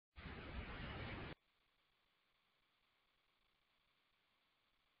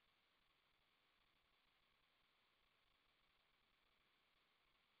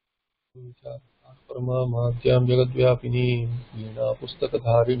परमाद्यां जगद्व्यापिनीं वीणा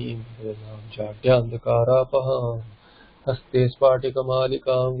पुस्तकधारिणीं वेदां चाट्यान्धकारापहां हस्ते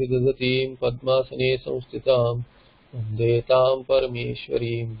स्फाटिकमालिकां विदधतीं पद्मासने संस्थितां वन्दे तां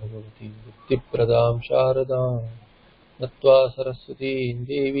परमेश्वरीं भगवतीं मुक्तिप्रदां शारदां नत्वा सरस्वतीं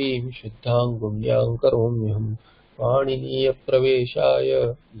देवीं शुद्धां गुण्यां करोम्यहं पाणिनीयप्रवेशाय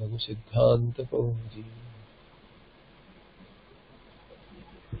लघुसिद्धान्तकौमुदी.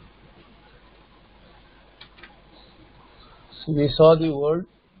 So we saw the word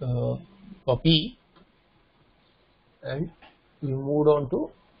puppy, and we moved on to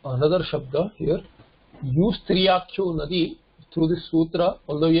another shabda here. Use Triyakshu Nadi through this sutra.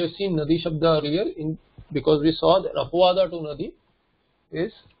 Although we have seen Nadi shabda earlier, because we saw that Apavada to Nadi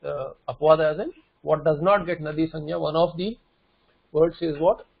is Apavada as in what does not get Nadi Sanya. One of the words is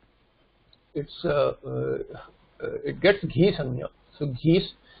what? It gets Ghi Sanya. So Ghi,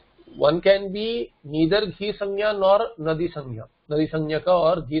 one can be neither Ghi Sanya nor Nadi Sanya. Nadi Sanya ka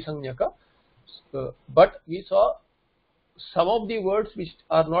or Ghi Sanya ka. But we saw some of the words which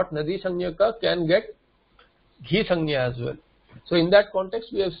are not Nadi Sanya ka can get Ghi Sanya as well. So in that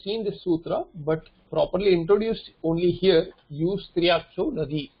context we have seen this sutra, but properly introduced only here. Use Triyakshu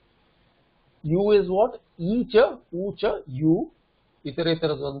Nadi. U is what? Icha, Ucha, U.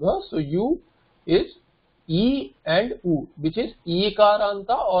 Iteratara Dvandva. So U is E and U, which is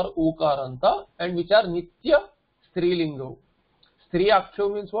Ekaranta or Ukaranta, and which are Nitya Strilinga.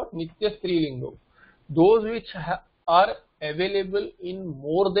 Striyakshu means what? Nitya Strilinga. Those which are available in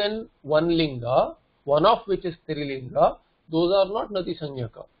more than one linga, one of which is Strilinga, those are not Nadi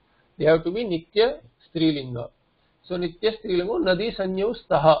Sanyaka. They have to be Nitya Strilinga. So Nitya Strilinga, Nadi Sanyo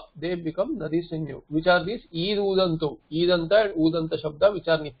Staha, they become Nadi Sanyo. Which are these? Id Udanto, Idanta and Udanta Shabda, which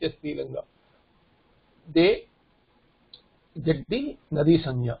are Nitya Strilinga. They get the Nadi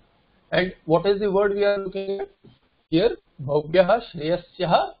Sanya. And what is the word we are looking at here? Bhavyaha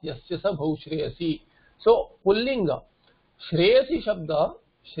Shreyasyaha Yasyasa Bhav Shreyasi. So Pullinga, Shreyasi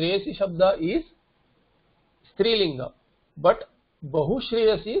Shabda is Strilinga, but Bahu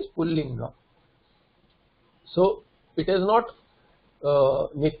Shreyasi is Pullinga. So it is not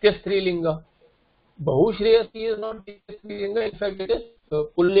Nitya Strilinga. Bahu Shreyasi is not Nitya Strilinga, in fact it is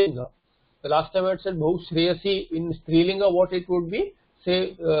Pullinga. The last time I had said Bahu Shreyasi in Strilinga, what it would be?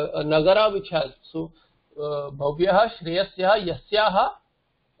 Say a Nagara which has. So Bhavyaha Shreyasyaha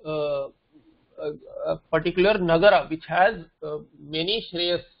Yasyaha, a particular Nagara which has many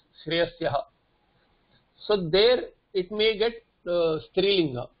Shreyasyaha. So there it may get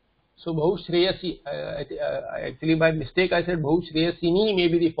Strilinga. So Bahu Shreyasi, actually by mistake I said Bahu Shreyasini may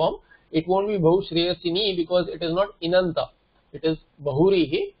be the form. It won't be Bahu Shreyasini because it is not Inanta. It is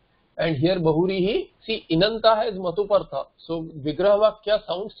Bahurihi. And here Bahurihi, see Inanta has Matupartha. So Vigraha Vakya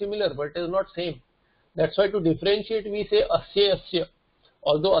sounds similar, but it is not same. That's why to differentiate we say Asya Asya.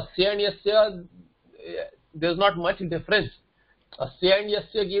 Although Asya and Yasya, there is not much difference. Asya and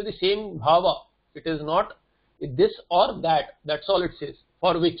Yasya give the same bhava. It is not this or that. That's all it says.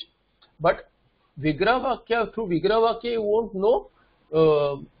 For which. But Vigraha Vakya, through Vigraha Vakya you won't know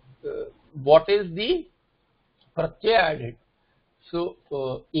what is the pratyaya added. So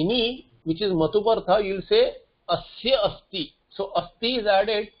ini, which is Matupartha, you will say Asya Asti. So Asti is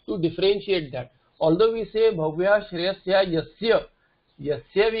added to differentiate that. Although we say Bhavya Shreyasya Yasya,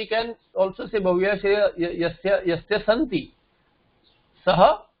 Yasya we can also say Bhavya Shreyasya Yasya Santi.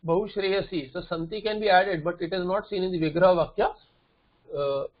 Saha Bahu Shreyasi. So Santi can be added, but it is not seen in the Vigraha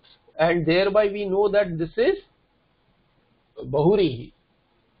Vakya. And thereby we know that this is Bahurihi.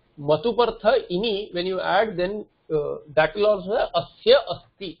 Matupartha ini, when you add, then that will also have Asya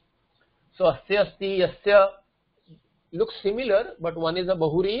Asti. So Asya Asti, Yasya looks similar, but one is a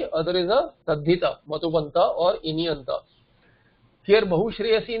Bahuri, other is a Tadhita, Matupanta or Iniyanta. Here Bahu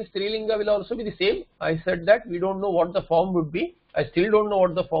Shreyasi in Strilinga will also be the same. I said that we don't know what the form would be. I still don't know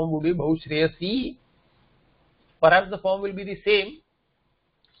what the form would be. Bahu Shreyasi. Perhaps the form will be the same,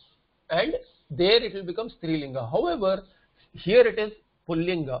 and there it will become Strilinga. However, here it is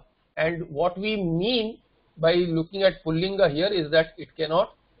Pullinga, and what we mean by looking at Pullinga here is that it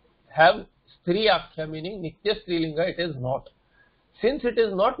cannot have Striyaksha, meaning Nitya Strilinga, it is not. Since it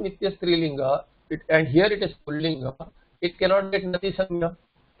is not Nitya Strilinga, and here it is Pullinga, it cannot get Nadi Sanya.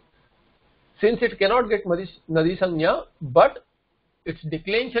 Since it cannot get Nadi Sanya, but its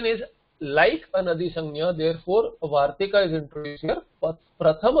declension is like a Nadi Sanya, therefore a Vartika is introduced here.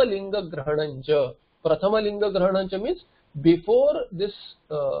 Prathama Linga Grahanancha. Prathama Linga Grahanancha means before this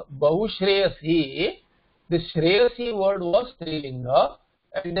Bahu Shreyasi, the Shreyasi word was Strilinga,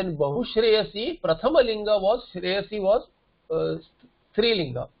 and then Bahu Shreyasi, Prathama Linga was Shreyasi was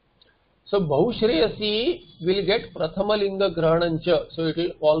Strilinga. So Bahushreyasi will get Prathama Linga Grahanancha. So it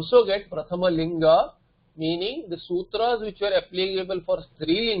will also get Prathama Linga, meaning the sutras which were applicable for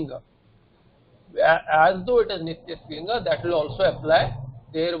Strilinga, as though it is Nitya Strilinga, that will also apply.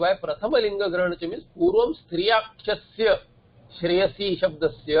 Thereby Prathama Linga Grahanancha means Purvam Striyakshasya Shreyasi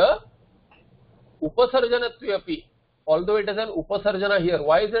Shabdasya Upasarjanatvapi. Although it is an Upasarjana here.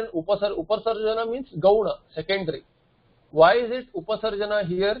 Why is it Upasarjana means Gauna, secondary. Why is it Upasarjana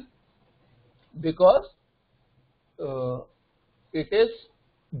here? Because it is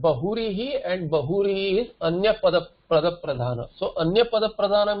Bahurihi, and Bahurihi is Anya Pada Pradhana. So Anya Pada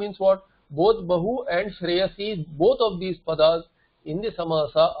Pradhana means what? Both Bahu and Shreyasi, both of these padas in the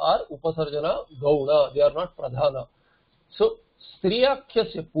Samasa are Upasarjana Gauna. They are not Pradhana. So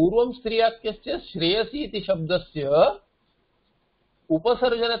Striyakhyasya, Purvam Striyakhyasya Shreyasi iti Shabdasya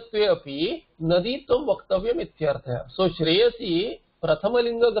Upasarjanatve api Naditvam Vaktavyam ityarthaya. So Shreyasi Prathama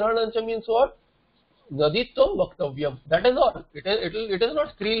Linga Grahanancha means what? Naditvam Vaktavyam. That is all. It is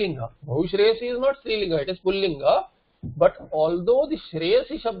not Strilinga. Bahushreyasi is not Strilinga, it is Pullinga. But although the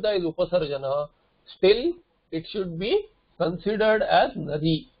Shreyasi Shabda is Upasarjana, still it should be considered as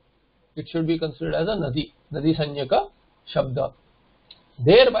Nadi. It should be considered as a Nadi. Nadi Sanyaka Shabda.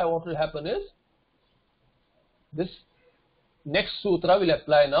 Thereby what will happen is, this next sutra will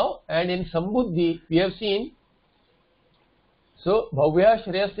apply now, and in Sambuddhi we have seen, so Bhavya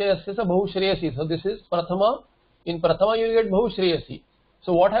Shreyasya Yasya Bahushreyasi. So this is Prathama. In Prathama you will get Bahushreyasi.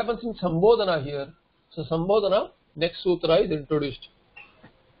 So what happens in Sambodhana here? So Sambodhana, next sutra is introduced.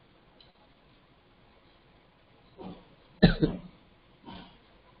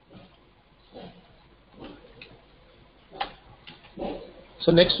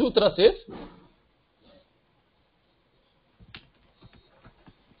 So next sutra says,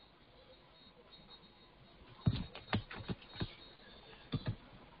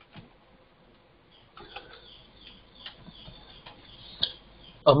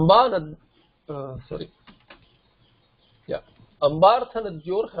 Ambartha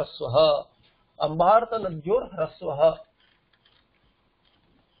Nadjor Hraswaha. Ambartha Nadjor Hraswaha.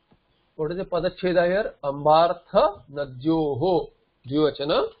 What is the Padacheda here? Ambartha Nadjoho.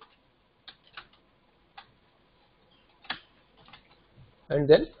 Dvivachana. And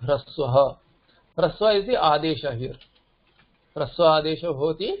then Hraswaha. Hraswa is the Adesha here. Hraswa Adesha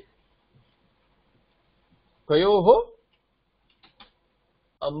Bhoti. Kayoho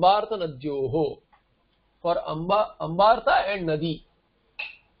Ambartha Nadjoho. For Ambartha and Nadi.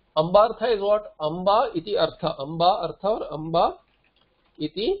 Ambartha is what? Amba iti artha. Amba artha or Amba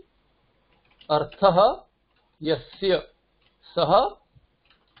iti arthaha yasya saha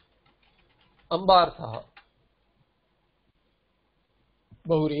Ambartha.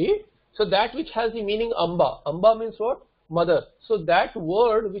 Bahuri. So that which has the meaning Amba. Amba means what? Mother. So that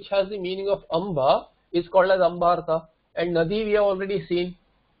word which has the meaning of Amba is called as Ambartha. And Nadi we have already seen.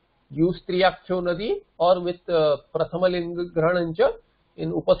 Use Triyaksho Nadi, or with Prathama Linga Grahanancha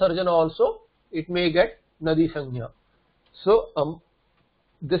in Upasarjana also, it may get Nadi Sanya. So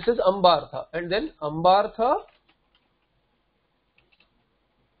this is Ambartha, and then Ambartha,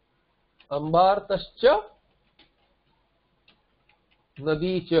 Ambartascha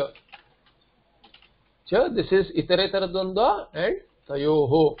Nadi cha. This is Iteretara Dvandva, and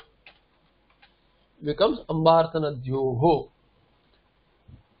Tayoho becomes Ambartha Nadjoho.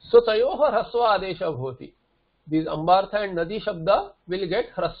 So Tayoha Hraswa Adesha Bhoti. These Ambartha and Nadi Shabda will get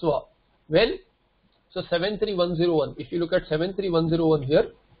Hraswa. When? So 73101. If you look at 73101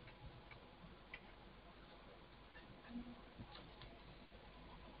 here,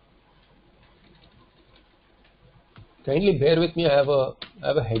 kindly bear with me, I have a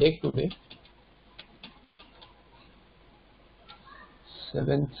headache today.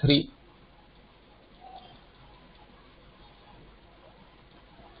 7.3.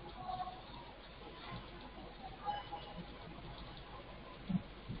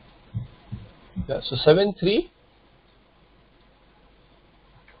 Yeah, so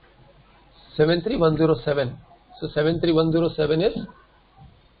 73107. So 73107 is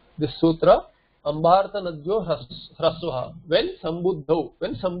this sutra Ambartha Nadjo Hraswaha. When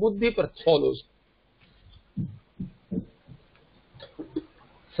Sambuddhi follows.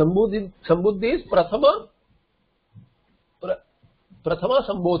 Sambuddhi is Prathama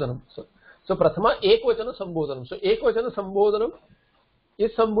Sambodhanam. So Prathama Ekvachana Sambodhanam. So Ekvachana Sambodhanam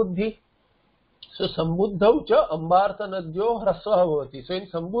is Sambuddhi. So Sambuddhau cha Ambartha Nadjo Hraswaha bhavati. So in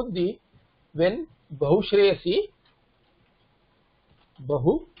Sambuddhi, when Bahushreyasi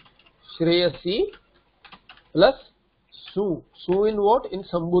plus Su. Su in what? In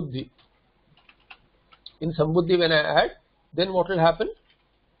Sambuddhi. In Sambuddhi when I add, then what will happen?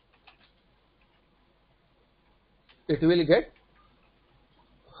 it will get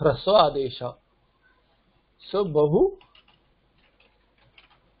hraswa adesha. So bahu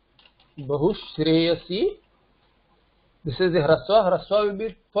shreyasi. This is the hraswa. Hraswa will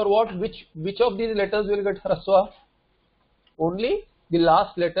be for what? Which of these letters will get hraswa? Only the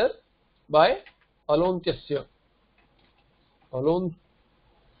last letter by alontyasya.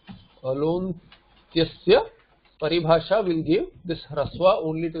 Alontyasya paribhasha will give this hraswa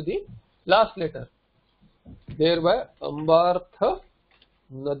only to the last letter. Thereby ambartha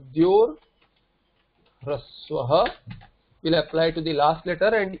nadyor hraswaha will apply to the last letter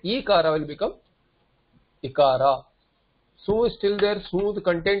and ikara will become ikara. Su is still there. Su, the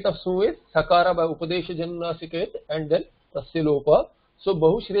content of su is sakara by upadesha jannasikhet and then tasya lopa. So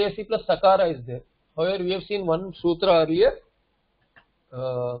bahu shreyasi plus sakara is there. However, we have seen one sutra earlier,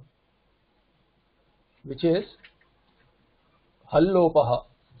 which is hallopaha.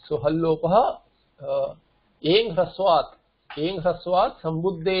 So hallopaha, eng hraswat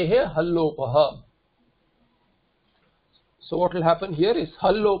sambuddhehe hallopaha. So what will happen here is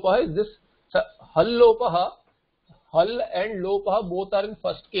hallopaha is this hallopaha. Hal and lopaha both are in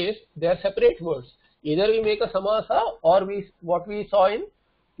first case. They are separate words. Either we make a samasa or what we saw in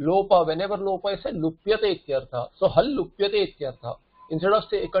lopa. Whenever lopa is said, lupyate ityartha. So hal lupyate ityartha. Instead of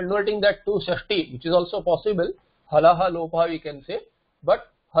converting that to shashti, which is also possible, halaha lopaha we can say.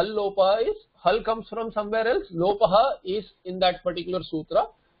 But hal lopaha is, hal comes from somewhere else. Lopaha is in that particular sutra.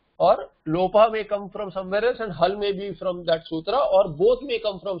 Or lopaha may come from somewhere else and hal may be from that sutra, or both may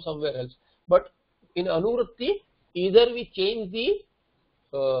come from somewhere else. But in anuvritti, either we change the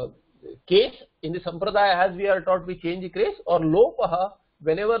case in the sampradaya as we are taught, we change the case, or lopaha,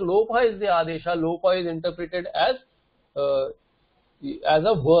 whenever lopaha is the adesha, lopa is interpreted as a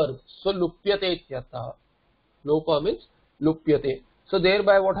verb. So lupyate ityartha. Lopa means lupyate. So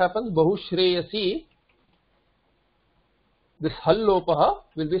thereby what happens? Bahu shreyasi, this hal lopaha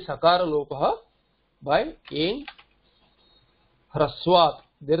will be sakara lopaha by eng hraswat.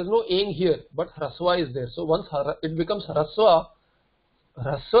 There is no eng here, but hraswa is there. So once it becomes hraswa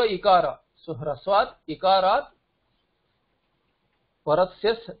ikara. So hraswat ikarat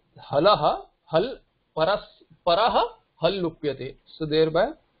parasyas halaha hal paraha hal lupyate. So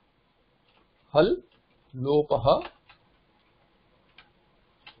thereby hal lopaha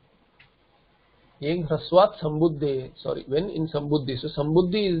eng hraswat sambuddhe. Sorry, when in sambuddhi. So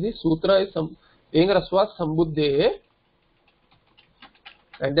sambuddhi is the sutra is eng hraswat sambuddhe.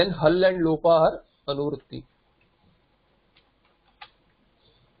 And then hal and lopa are anuvritti.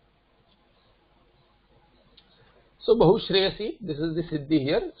 So bahu shreyasi, this is the siddhi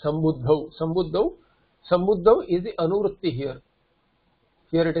here. Sambuddhau. Sambuddhau is the anuvritti here.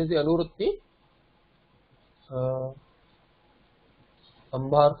 Here it is the anuvritti.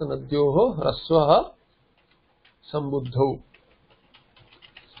 Ambhartha nadyoho hraswaha sambuddhau.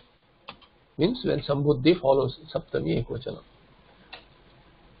 Means when sambuddhi follows saptami ekvachana.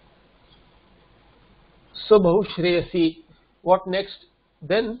 So bahu shreyasi. What next?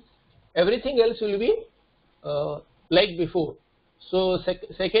 Then everything else will be like before. So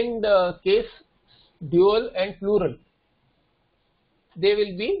second case, dual and plural, they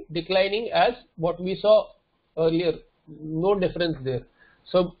will be declining as what we saw earlier. No difference there.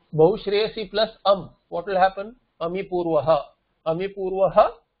 So bahu shreyasi plus what will happen? Ami purvaha. Ami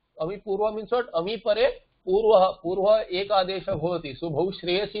purva means what? Ami pare purva ek adesha bhavati. So bahu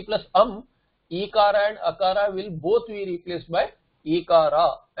shreyasi plus ikara and akara will both be replaced by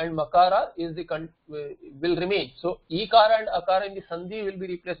ikara, and makara is the will remain. So ikara and akara in the sandhi will be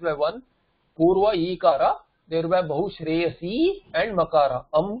replaced by one purva ikara. Thereby bahu shreyasi and makara.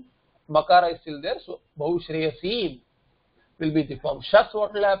 Makara is still there. So bahu shreyasi will be the form. Shas,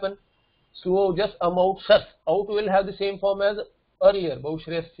 what will happen? So just out. Shas out will have the same form as earlier. Bahu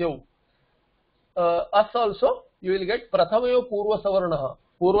shreyasya. As also you will get prathamayo purva savarnaha.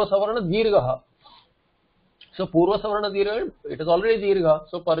 Purva savarna dirgha. So purva savarna dirgha, it is already dirgha.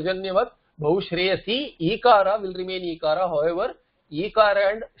 So parjanyavat bahu shreyasi ikara will remain ikara. However,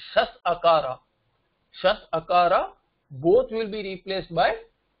 ikara and shas akara both will be replaced by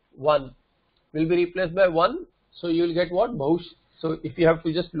one. So you will get what? Bahu. So if you have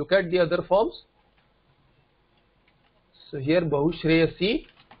to just look at the other forms. So here bahu shreyasi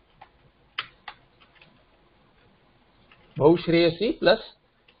plus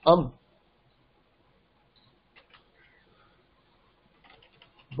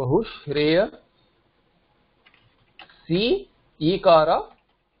bahu shreyasi ikara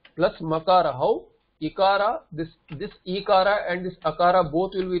plus makara. How? Ikara, this ikara and this akara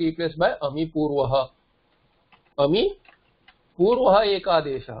both will be replaced by ami purvaha. Ami purvaha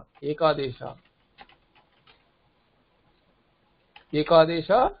ekadesha.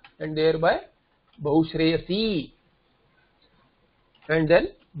 ekadesha, and thereby bahushreyasi, and then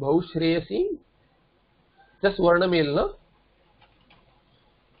bahushreyasi, just varnamel, na?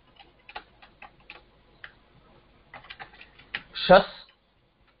 Shas,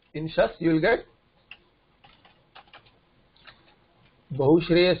 in shas you will get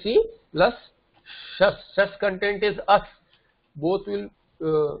bahushreyasi plus shas. Shas content is as. Both will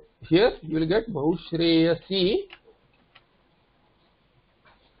here you will get bahushreyasi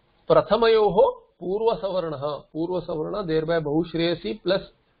prathamayoho purva savarna, thereby bahushreyasi plus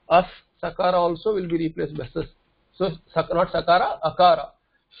as sakara also will be replaced by shas. So not sakara, akara,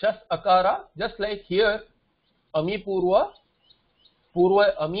 shas akara, just like here ami purva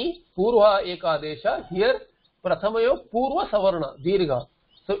ami purva ekadesha, here prathamayo purva savarna dirgha.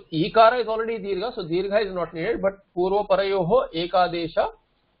 So ikara is already dirgha, so dirgha is not needed, but purva parayoho ekadesha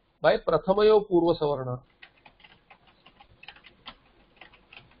by prathamayo purva savarna.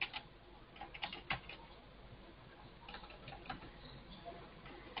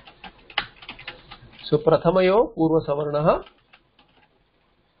 So prathamayo purva savarna,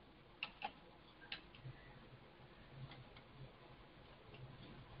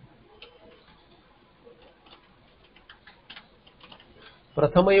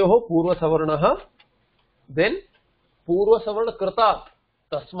 prathamayoho purva savarna, then purva savarna kritat,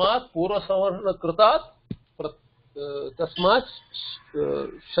 tasmat purva savarna kritat, tasmat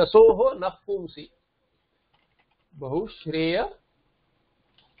shasoho nafpumsi, bahushreya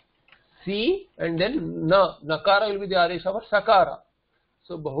si, and then nakara will be the adesha for sakara.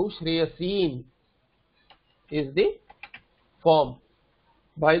 So bahushreyaseen is the form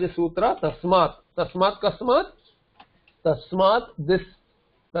by the sutra tasmat. Tasmat kasmat, tasmat this,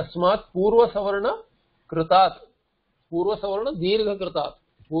 tasmat purva savarna kritat, purva savarna dirgha kritat,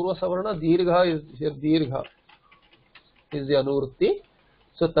 purva savarna dirgha is here, dirgha is the anurti.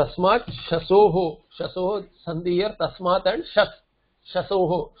 So tasmat shasoho, shasoho sandhi here, tasmat and shas,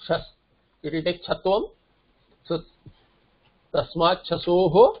 shasoho, shas, it will take chatvam. So tasmat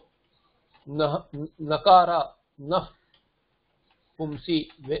shasoho nakara naf pumsi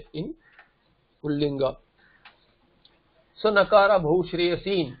in pullinga. So nakara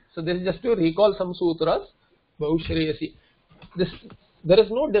bahushreyaseen. So this is just to recall some sutras. Bahushreyasi. This, there is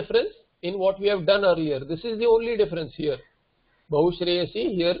no difference in what we have done earlier. This is the only difference here.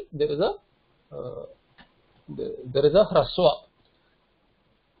 Bahushreyasi, here there is a hraswa.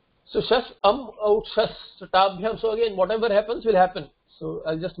 So shas out shas tabhyam. So again whatever happens will happen. So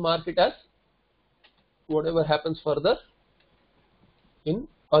I'll just mark it as whatever happens further in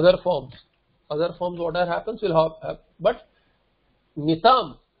other forms. Other forms whatever happens will have, but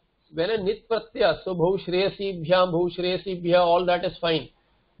nitam, when a nit pratyaya, so bahushreyasi bhya, all that is fine.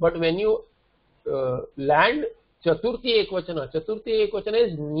 But when you land chaturthi ekvachana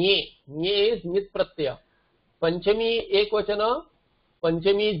is nye is nit pratyaya. Panchami ekvachana,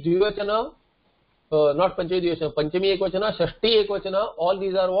 panchami dvivachana, not panchami dvivachana, panchami ekvachana, shashti ekvachana, all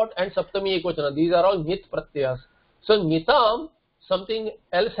these are what? And saptami ekvachana, these are all nit pratyayas. So nitam, something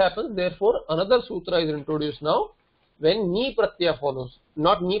else happens, therefore another sutra is introduced now when ni pratyaya follows,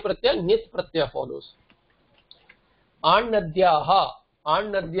 not ni pratyaya, nit pratyaya follows. Annadyaha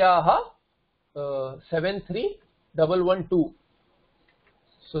 73112.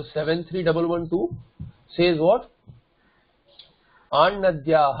 So 73112 says what?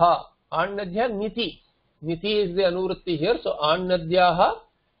 Annadyaha, annadya niti is the anuvritti here. So annadyaha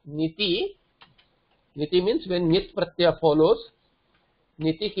niti means when nit pratyaya follows.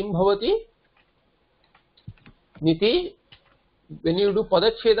 Niti kim bhavati? Niti, when you do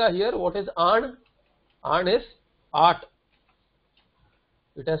padacheda here, what is an? An is art.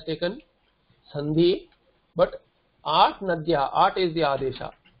 It has taken sandhi, but art nadya, art is the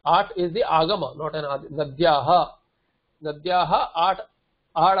adesha. Art is the agama, not an adesha. Nadyaha art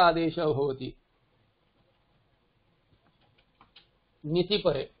adesha bhavati. Niti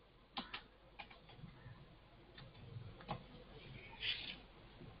pare.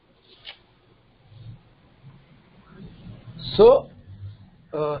 So,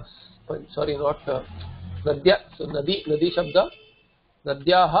 sorry, not nadya. So nadi shabda,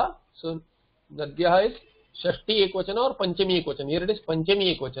 nadyaha. So nadyaha is shashti ekvachana or panchami ekvachana. Here it is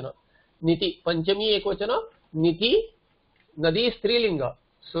panchami ekvachana. Niti, panchami ekvachana. Niti, nadi is strilinga.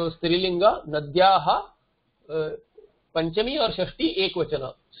 So strilinga nadyaha panchami or shashti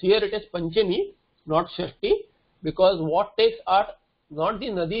ekvachana. So here it is panchami, not shashti, because what takes art? Not the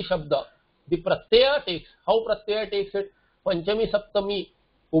nadi shabda. The pratyaya takes. How pratyaya takes it? Panchami saptami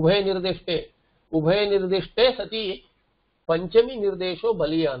ubhay nirdeshte sati panchami nirdesho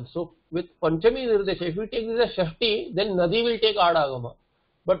baliyan. So with Panchami Nirdesha. If we take this as Shashti, then Nadi will take Adagama.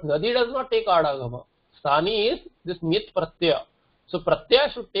 But Nadi does not take Adagama. Sthani is this Nyat Pratyaya. So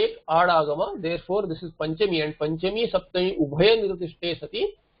Pratyaya should take Adagama. Therefore, this is Panchami, and Panchami Saptami Ubhaya Nirdishte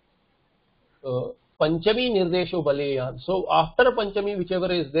Sati Panchami Nirdesho Baleyan. So after Panchami,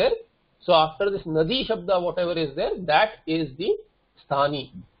 whichever is there, so after this Nadi Shabda, whatever is there, that is the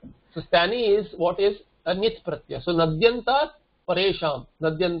Sthani. So Sthani is what is a Nyat Pratyaya. So Nadyantat Paresham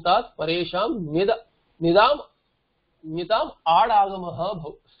Nidam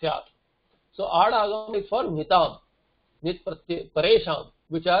Adagamaha Syat. So Adagam is for Nitam, Nit Paresham,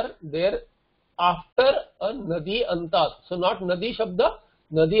 which are there after a Nadi Antat. So not Nadi Shabda,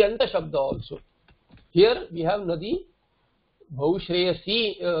 Nadi Anta Shabda also. Here we have Nadi,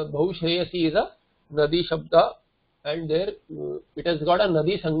 Bhaushreyasi is a Nadi Shabda, and there it has got a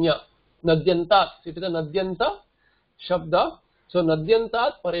Nadi Sanya, Nadyantat. It is a Nadyanta Shabda. So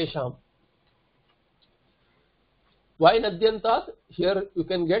Nadyantat Paresham. Why Nadyantat? Here you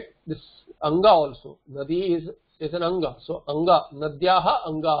can get this Anga also. Nadi is an Anga. So Anga, Nadyaha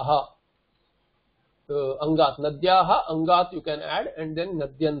Angaha. Angat, Nadyaha Angat you can add, and then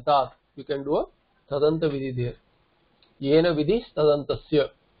Nadyantat. You can do a Tadanta Vidhi there. Yena Vidhi Tadantasya.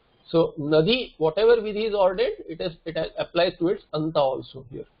 So Nadi, whatever Vidhi is ordered, it applies to its Anta also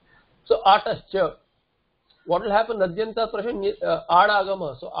here. So Atascha. What will happen? Nadyantat Paresham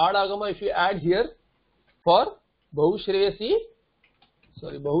Adagama. So Adagama, if you add here for Bahushreyasi,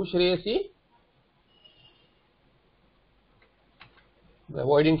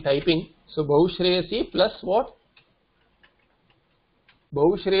 avoiding typing. So Bahushreyasi plus what?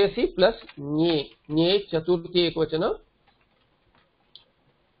 Bahushreyasi plus Nye Chaturthi Ekvachana.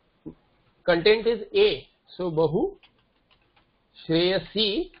 Content is A. So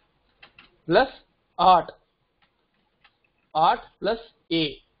Bahushreyasi plus Art plus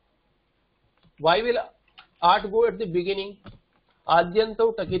A. Why will Art go at the beginning?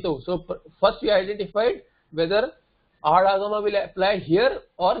 Adyanto Takito. So first we identified whether Adagama will apply here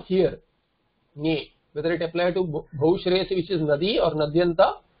or here. Nye. Whether it apply to Bhaushreyasi, which is Nadi or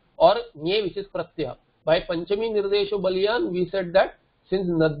Nadyanta, or Nye, which is Pratyaya. By Panchami Nirdesho Baliyan, we said that since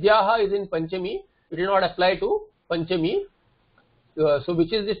Nadyaha is in Panchami, it will not apply to Panchami. So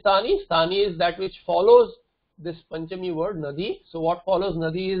which is the Sthani? Sthani is that which follows this Panchami word Nadi. So what follows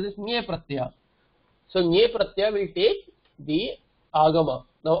Nadi is this Nye Pratyaya. So Nye Pratyaya will take the Agama.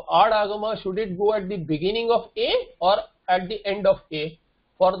 Now Ad Agama, should it go at the beginning of A or at the end of A?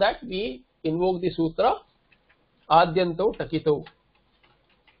 For that we invoke the sutra Adyanto Takito.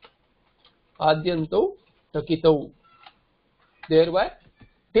 Adyanto Takito. Thereby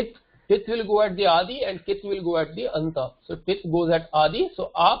Tit will go at the Adi and Kit will go at the Anta. So Tit goes at Adi.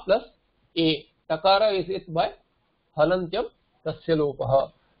 So A plus A. Takara is it by Halantyam Tasya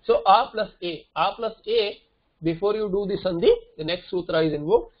Lopaha. So A plus A. A plus A, before you do the Sandhi, the next sutra is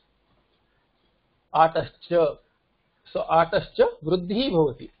invoked. Atascha. So Atascha Vruddhi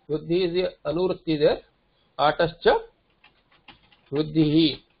Bhavati. Vruddhi is the Anuvritti there. Atascha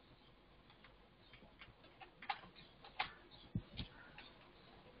Vruddhi.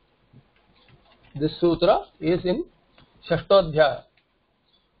 This sutra is in Shashtodhyaya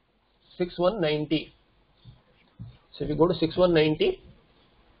 6190. So if you go to 6190,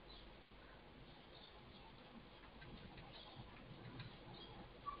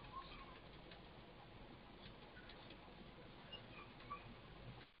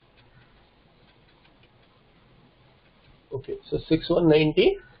 okay, so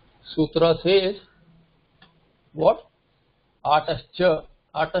 6190 sutra says what? Atascha.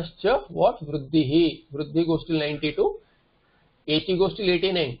 Atascha what? Vruddhihi. Vruddhi goes till 92. H goes till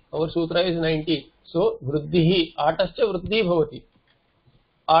 89. Our sutra is 90. So Vruddhihi. Atascha Vruddhi Bhavati.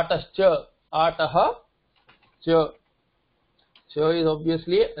 Atascha. Ataha cha. Cha is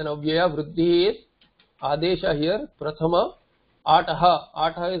obviously an avyaya. Vruddhi is Adesha here. Prathama. Ataha.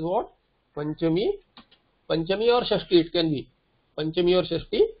 Ataha is what? Panchami. Panchami or Shashti it can be. Panchami or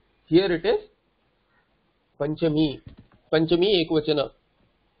Shashti. Here it is Panchami. Panchami Ekvachana.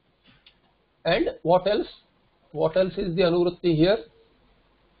 And what else? What else is the Anuvritti here?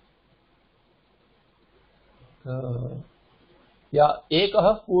 Yeah,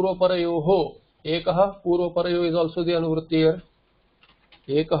 Ekaha Purvaparayoho. Ekaha Purvaparayo is also the Anuvritti here.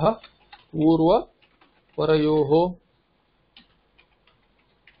 Ekaha Purvaparayoho.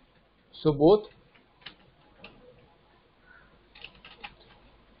 So both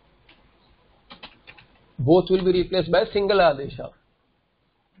will be replaced by single Adesha.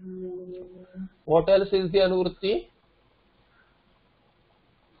 What else is the Anuvritti?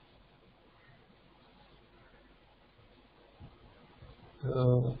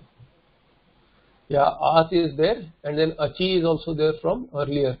 Yeah, at is there, and then achi is also there from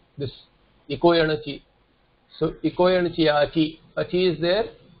earlier. This ikoyanachi. So ikoyanachi, achi. Achi is there.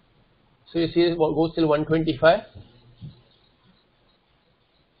 So you see it goes till 125.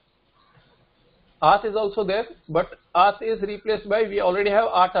 At is also there, but at is replaced by, we already have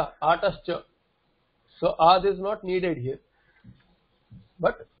ata, atascha. So ad is not needed here.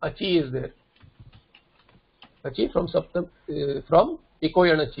 But achi is there. Achi from saptam, from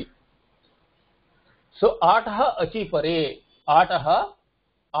ikoyanachi. So ataha achi pare. Ataha,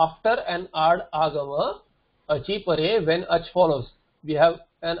 after an ad agama, achi pare, when ach follows. We have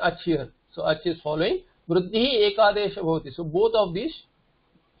an ach here. So ach is following. Vruddhi ekadesha bhavati. So both of these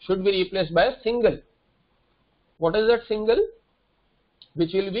should be replaced by a single. What is that single?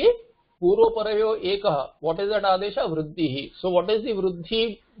 Which will be purva parayo ekaha. What is that adesha? Vruddhi. So what is the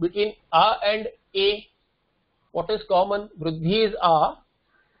vruddhi between a and a? What is common? Vruddhi is a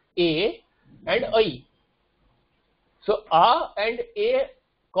and I. So a and a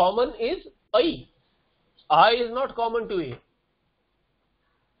common is I. I is not common to a,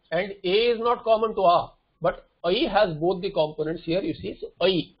 and a is not common to a, but I has both the components here. You see, so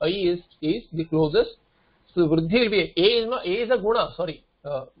I is the closest. So vruddhi will be a is not, a is a guna. Sorry,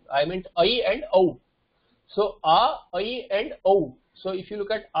 I meant I and O. So a, I and O. So if you look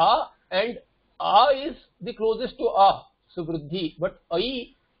at a, and a is the closest to a, so vruddhi. But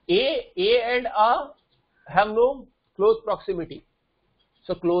I, a and a have no close proximity.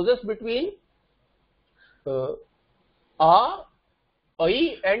 So closest between a,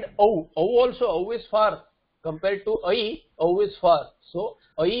 I and O. O also, O is far compared to I. O is far. So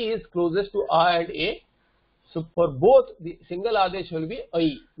I is closest to a and a. So for both, the single adesh will be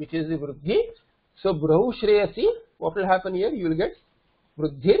I, which is the vruddhi. So brahu shreyasi, what will happen here? You will get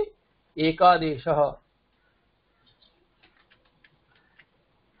vruddhir ekadesha.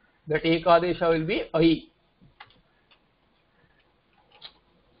 That ekadesha will be I.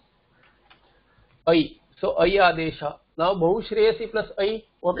 I. So I adesha. Now bahu shreyasi plus I,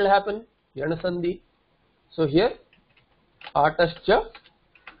 what will happen? Yana sandhi. So here atascha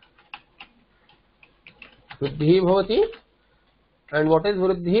vruddhi bhavati. And what is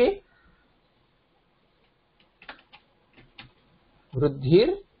vruddhi?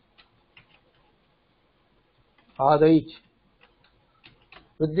 Vruddhir adaich.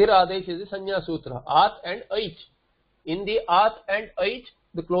 Vruddhir adaich is the sanya sutra. At and aich. In the at and aich,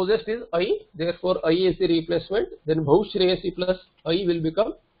 the closest is I. Therefore, I is the replacement. Then bahu shreyasi plus I will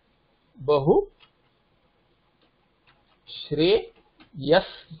become bahu shreyas.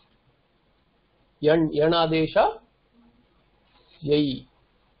 Yanadesha yai.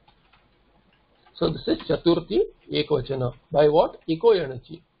 So this is chaturthi ekvachana. By what?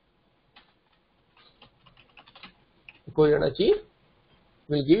 Ikoyanachi. Ikoyanachi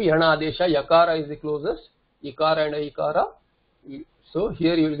will give yanadesha. Yakara is the closest. Ikara and aikara. So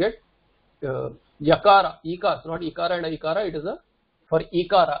here you will get yakara. Ika, not ikara and aikara. It is a for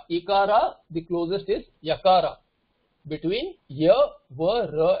ikara. Ikara, the closest is yakara between ya, va,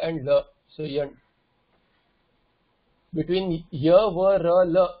 ra and la. So yan. Between ya, va, ra,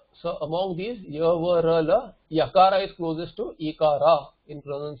 la. So among these ya, va, ra, la, yakara is closest to ikara in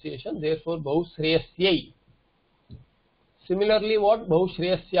pronunciation. Therefore, bahu shreyasyai. Similarly, what? Bahu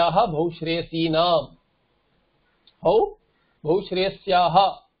shreyasyaha, bahu shreyasinam. How? Bahu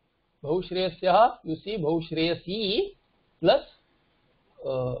shreyasyaha. Bahu shreyasyaha, you see bahu shreyasi plus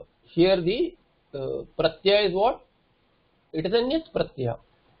here the pratyaya is what? It is a nyat pratyaya.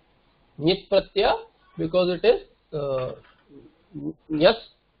 Nyat pratyaya because it is nyas,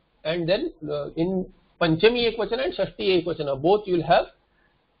 and then in panchami ekvachana and shashti ekvachana both you will have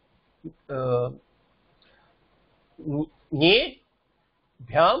nye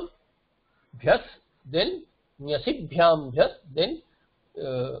bhyam bhyas, then nyasibhyam bhyas, then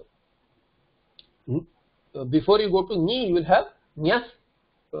before you go to ni you will have nyas,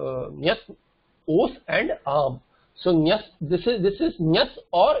 nyas, os and am. So nyas, this is nyas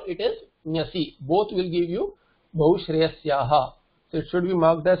or it is nyasi. Both will give you bahu shreyasyaha. So it should be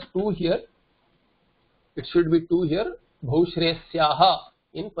marked as 2 here. It should be 2 here. Bahu shreyasyaha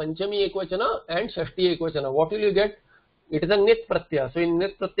in panchami ekvachana and shashti ekvachana. What will you get? It is a nit pratyaya. So in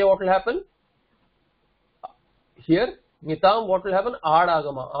nit pratyaya what will happen? Here nitam, what will happen? Ad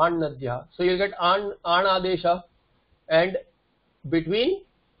agama, an nadya. So you will get an adesha, and between,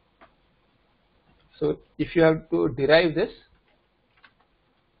 so if you have to derive this,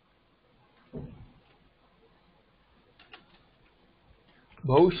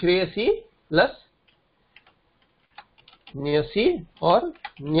 bahu shreyasi plus nyasi or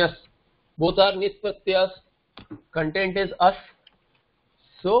nyas, both are nit pratyas. Content is as.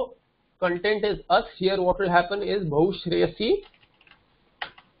 So content is us, here what will happen is Bahushreyasi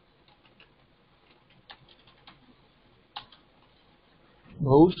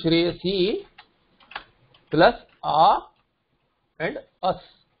plus a and us.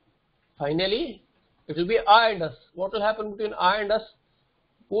 Finally, it will be a and us. What will happen between a and us?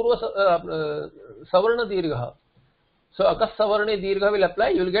 Purva Savarna Dirgha. So Akas Savarna Dirgha will apply,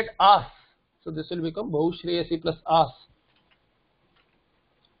 you will get as. So this will become Bahushreyasi plus as.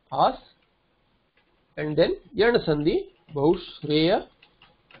 As. And then Yan Sandhi, Bahushreyasya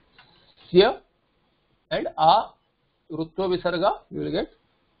and a Rutva Visarga, you will get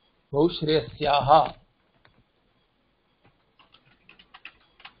Bahushreyasyaha.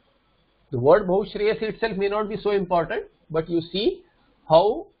 The word Bahushreyasi itself may not be so important, but you see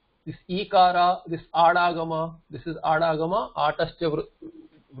how this Ikara, this Adagama, this is Adagama, Atascha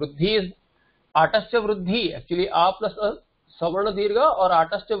Vruddhi is Atascha Vruddhi. Actually, A plus a Savarna Dirgha or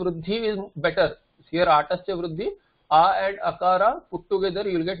Atascha Vruddhi is better. Here Atascha Vruddhi, A and Akara put together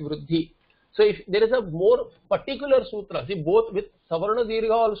you will get Vruddhi. So if there is a more particular sutra, see both with Savarna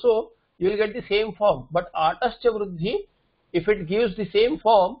Dirgha also you will get the same form, but Atascha Vruddhi, if it gives the same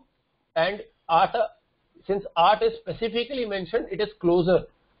form and Ata, since Art is specifically mentioned, it is closer.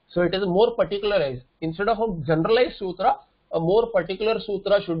 So it is more particularized. Instead of a generalized sutra, a more particular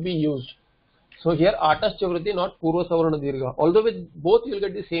sutra should be used. So here Atascha Vruddhi, not Purva Savarna Dirgha. Although with both you will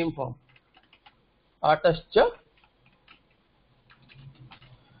get the same form. Atascha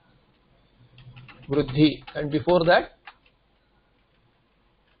Vruddhi. And before that,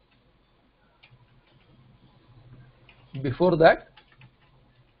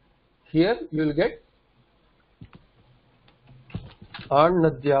 here you will get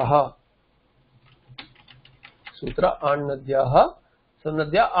Annadyaha. Sutra Annadyaha. So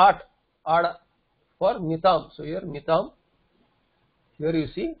Nadya Art for Nitam. So here Nitam. Here you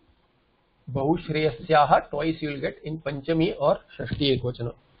see Bahushreyasyaha, twice you will get in Panchami or Shashti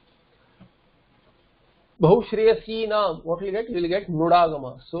Ekvachana. Bahushreyasi Naam, what will you get? You will get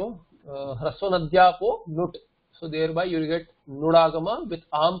Nudagama. So Hrasva Nadya ko Nut. So thereby you will get Nudagama with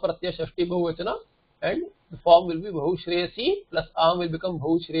Am Pratyaya Shashti Bahuvachana, and the form will be Bahushreyasi plus Am will become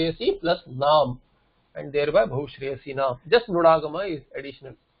Bahushreyasi plus Naam, and thereby Bahushreyasi Naam. Just Nudagama is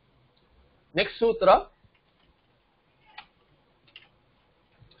additional. Next sutra.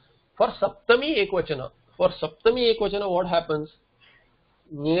 For Saptami Ekvachana. For Saptami Ekvachana what happens?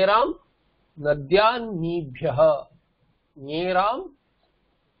 Nyeram Nadyan Nibhyaha. Nyeram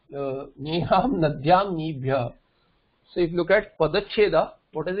Nadyam Nibhyaha. So if you look at Padacheda,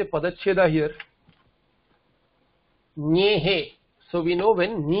 what is a Padacheda here? Nyehe. So we know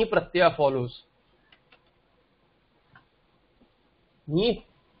when Ni Pratyaya follows. Ni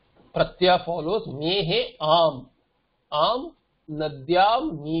Pratyaya follows. Nyehe Am. Am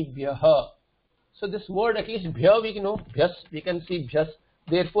Nadyam Nibhyaha. So this word at least Bhya we know. Bhyas, we can see Bhyas.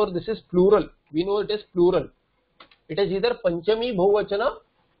 Therefore this is plural. We know it is plural. It is either Panchami Bahuvachana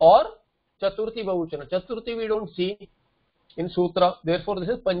or Chaturthi Bahuvachana. Chaturthi we don't see in Sutra. Therefore this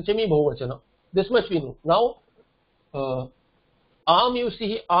is Panchami Bahuvachana. This much we know. Now Am, you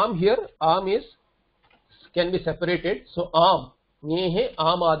see Am here. Am is can be separated. So Am. Nyehe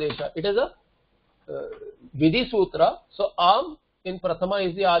Am Adesha. It is a Vidhi Sutra. So Am in Prathama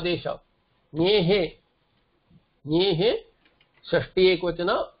is the Adesha. Nyehe. Nyehe Shashti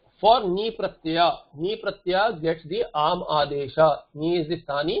Ekvachana for Ni Pratyaya. Ni Pratyaya gets the Am Adesha. Ni is the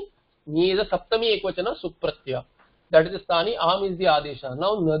Sthani. Ni is the Saptami Ekvachana Supratyaya. That is the Sthani. Am is the Adesha.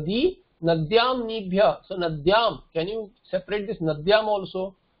 Now Nadi, Nadyam Nibhya. So Nadyam, can you separate this Nadyam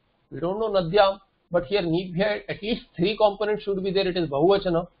also? We don't know Nadyam, but here Nibhya, at least three components should be there. It is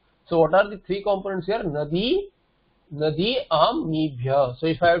Bahuvachana. So what are the three components here? Nadi, Nadi, Am, Nibhya. So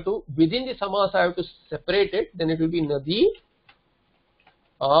if I have to, within the Samas I have to separate it, then it will be Nadi,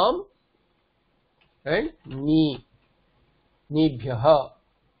 Am and Ni. Nibhyaha.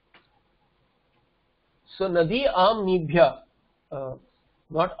 So Nadi, Am, Nibhya.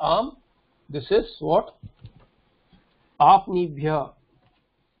 Not Am. This is what? Apnibhya.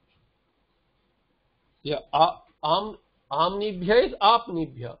 Yeah, Amnibhya is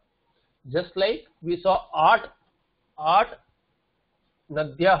Apnibhya. Just like we saw Art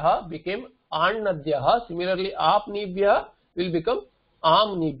Nadyaha became Annadyaha. Similarly, Apnibhya will become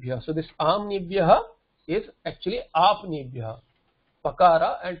Amnibhya. So this Amnibhya is actually Apnibhya.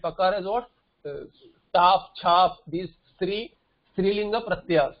 Pakara, and Pakara is what? Tap, Chap, these three Strilinga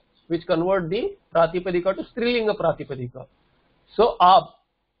Pratyas, which convert the Pratipadika to Strilinga Pratipadika. So Ab,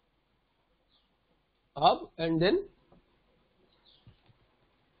 and then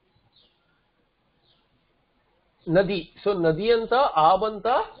Nadi. So Nadi anta,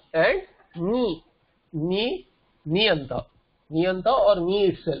 Abanta, and niyanta or ni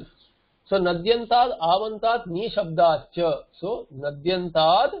itself. So nadyantad, avantad, ni shabdat cha. So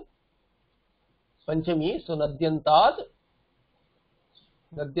nadyantad panchami. So nadyantad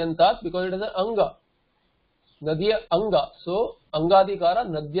because it is an anga. Nadiya anga. So angadikara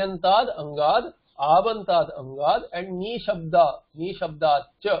nadyantad angad, avantad angad, and ni shabdat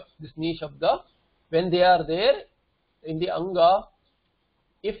cha. This ni shabda, when they are there in the anga,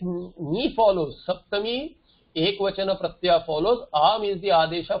 if ni follows, saptami ekvachana pratyaya follows, am is the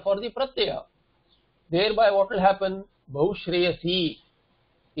adesha for the pratyaya. Thereby what will happen? Bahushreyasi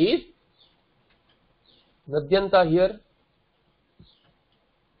is nadyanta here.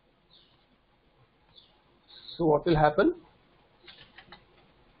 So what will happen?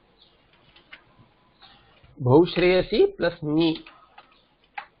 Bahushreyasi plus ni.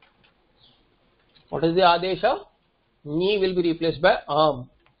 What is the adesha? Ni will be replaced by am.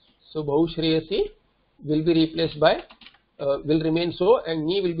 So Bahushreyasi will be replaced by, will remain so, and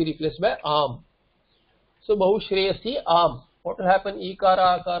ni will be replaced by am. So Bahushreyasi am. What will happen?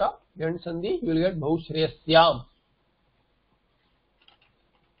 Ikara akara, and sandhi, you will get Bahushreyasyaam.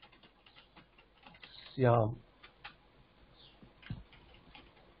 Syam.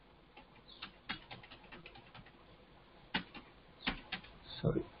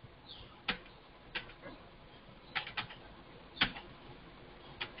 Sorry.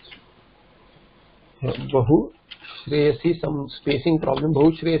 Bahu Shreyasi, some spacing problem.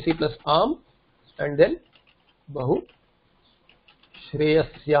 Bahu Shreyasi plus am, and then Bahu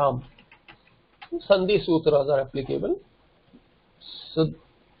Shreyasyam. Sandhi sutras are applicable. So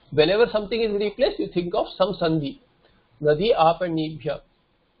whenever something is replaced, you think of some sandhi. Nadi, aap and nibhya.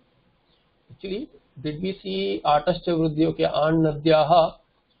 Actually, did we see Atascha Vruddhyo ke an nadyaha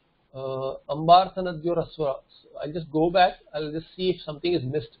ambartha nadyo rasva? I'll just go back. I'll just see if something is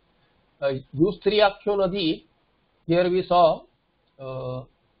missed. Yustriyakyo Nadi, here we saw,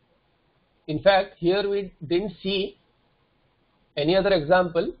 in fact, here we didn't see any other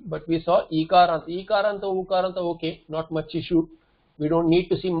example, but we saw Ikaranta. Ikaranta, Ukaranta, okay, not much issue. We don't need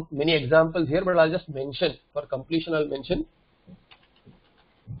to see many examples here, but I'll just mention, for completion I'll mention.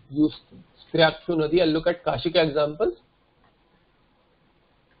 Yustriyakyo Nadi, I'll look at Kashika examples.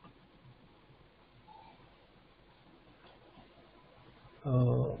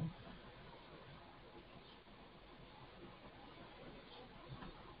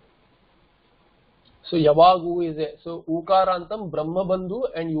 So Yavagu is a, so Ukarantam, Brahmabandhu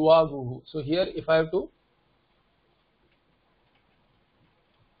and Yuvaguhu. So here if I have to,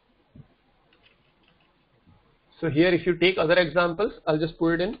 so here if you take other examples, I'll just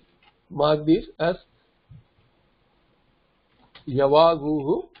put it in, mark these as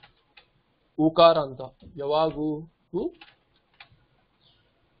Yavaguhu, Ukaranta, Yavaguhu,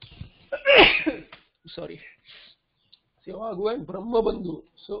 sorry, Yavagu and Brahmabandhu.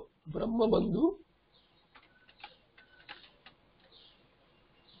 So Brahmabandhu,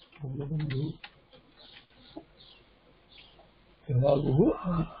 Yavaguhu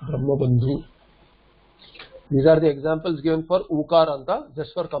and Brahmabandhu. These are the examples given for Ukaranta.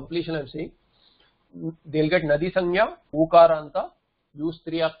 Just for completion I am saying. They will get Nadi Sanya, Ukaranta,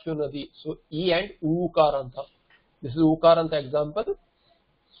 Yustriyakyo Nadi. So E and Ukaranta. This is Ukaranta example.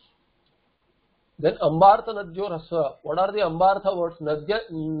 Then Ambartha Nadyo Rasva. What are the Ambartha words?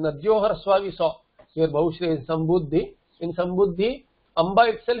 Nadyo Rasva we saw. Here Bahushri in Sambuddhi. In Sambuddhi, Amba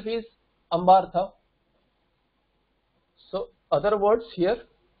itself is Ambartha. So other words here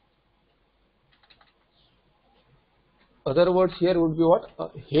would be what?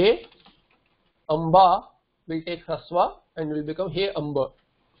 He Amba will take Rasva and will become He Amba.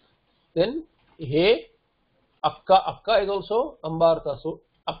 Then He Akka. Akka is also Ambartha. So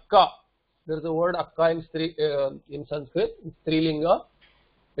Akka. There is a word Akka in Sanskrit, in Strilinga.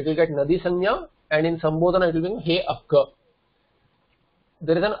 It will get Nadi Sanya, and in Sambodhana it will be He Akka.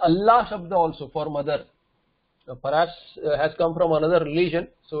 There is an Allah Shabda also for mother. Perhaps has come from another religion.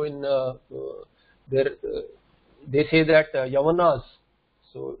 So in they say that Yavanas.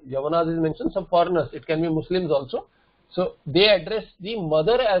 So Yavanas is mentioned, some foreigners. It can be Muslims also. So they address the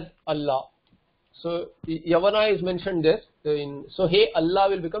mother as Allah. So Yavana is mentioned there. So He Allah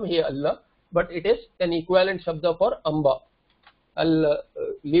will become He Allah. But it is an equivalent Shabda for Amba. I'll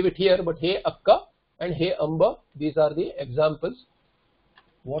leave it here, but He Akka and He Amba, these are the examples.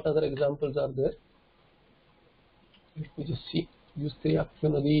 What other examples are there? Let me just see. Yustriyakyo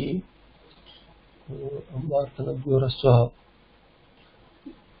Nadi, Ambartha Nadyo Rasva.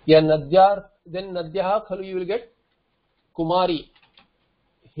 Yeah, Nadyar, then Nadyaha Khalu you will get Kumari.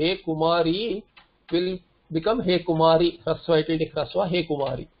 He Kumari will become He Kumari. Rasva, it will take Rasva, He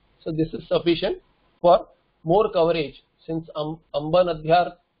Kumari. So this is sufficient for more coverage, since Amba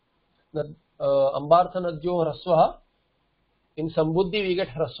Nadhyar Ambartha Nadyo Hraswa, in Sambuddhi we get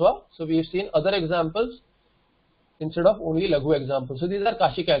Hraswa. So we have seen other examples instead of only Laghu examples. So these are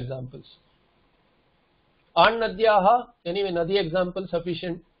Kashika examples. An Nadyaha, anyway, Nadi example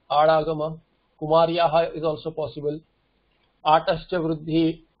sufficient. Adagama, Kumaryaha is also possible. Atascha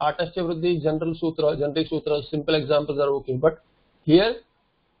Vruddhi, general sutra, generic sutra, simple examples are okay. But here,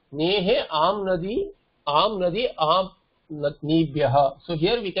 Nehe Am Nadi, Am Nibhyaha. So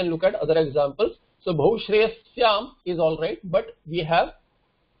here we can look at other examples. So Bahushreyasyaam is alright, but we have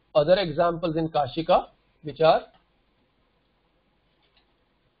other examples in Kashika which are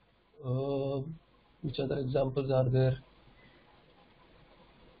which other examples are there?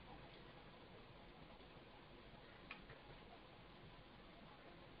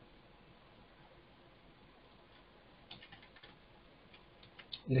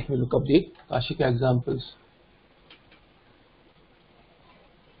 Let me look up the Kashika examples.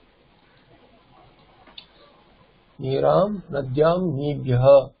 Niram Nadyam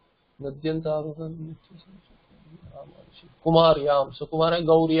Nibhyaha Nadyantavam Kumaryam. So Kumara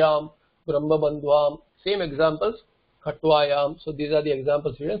Gauryam, Brahma Bandhwam, same examples. Khatwayam. So these are the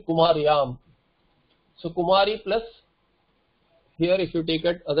examples here. Kumaryam. So Kumari plus here, if you take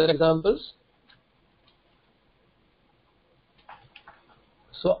it other examples.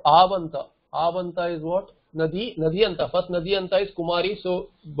 So Avanta is what? Nadiyanta. First Nadiyanta is Kumari. So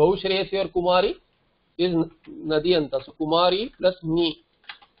Bahushreyasi or Kumari is Nadiyanta. So Kumari plus Ni.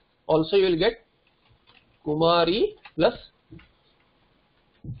 Also you will get Kumari plus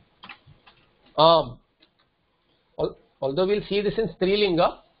Am. Although we will see this in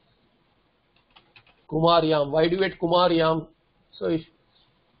Strilinga. Kumaryam. Why do we get Kumaryam? So if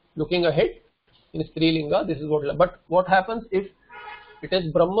looking ahead in Strilinga, this is what. But what happens if it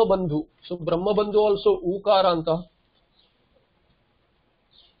is Brahma Bandhu? So Brahma Bandhu also Ukaranta.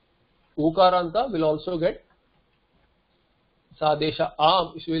 Ukaranta will also get Sadesha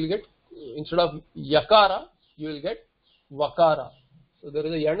Am. So you will get, instead of Yakara, you will get Vakara. So there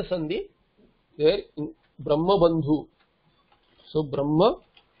is a Yan Sandhi there in Brahma Bandhu. So Brahma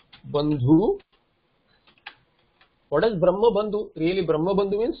Bandhu. What is Brahma Bandhu? Really, Brahma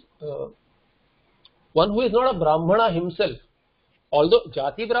Bandhu means one who is not a Brahmana himself. Although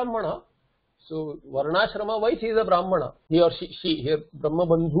Jati Brahmana, so Varnashrama wise he is a Brahmana. He or she here Brahma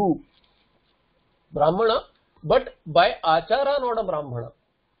Bandhu. Brahmana, but by Achara not a Brahmana.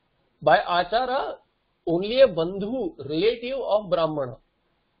 By Achara only a Bandhu, relative of Brahmana.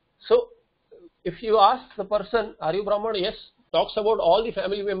 So if you ask the person, are you Brahmana? Yes. Talks about all the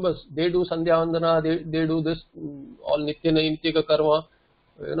family members. They do Sandhya Vandana, they do this, all Nitya Naitika Karma,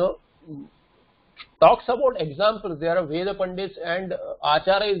 talks about examples. There are Veda Pandits and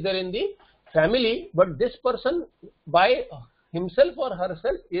Achara is there in the family, but this person by himself or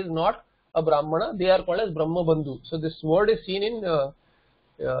herself is not a Brahmana. They are called as Brahma Bandhu. So this word is seen in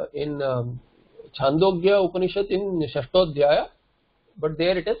Chandogya Upanishad in Shashtodhyaya, but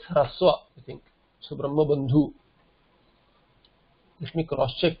there it is Hraswa, I think. So Brahma Bandhu. Let me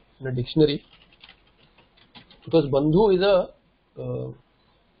cross check in a dictionary, because Bandhu is a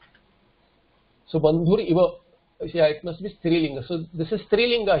so Bandhur Iva, yeah, it must be Strilinga. So this is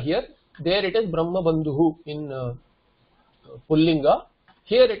Strilinga here. There it is Brahma Bandhu in Pullinga.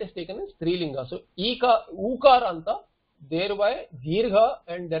 Here it is taken as Strilinga. So Ukaranta, thereby Dirgha,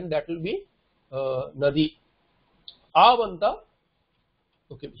 and then that will be Nadi. Avanta.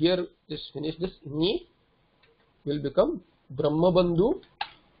 Okay, here just finish this. Ni will become Brahma Bandhu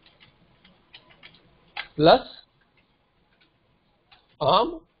plus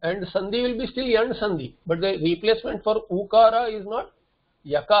Am, and Sandhi will be still Yan Sandhi, but the replacement for Ukara is not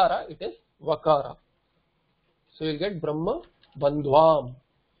Yakara, it is Vakara. So you will get Brahma Bandhwam.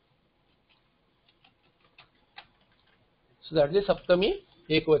 So that is Saptami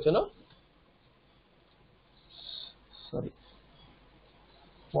Ekvachana. Sorry.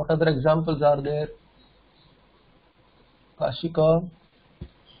 What other examples are there? Kashika.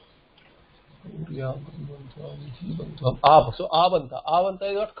 So Avanta. Avanta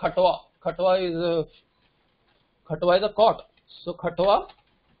is what? Khatwa. Khatwa is a cot. So Khatwa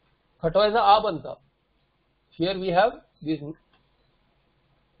is a Avanta. Here we have this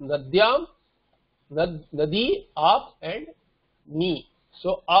Nadyam, Nadi, Ap and Ni.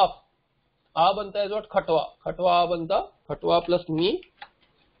 So Ap. Avanta is what? Khatwa. Khatwa Avanta. Khatwa plus Ni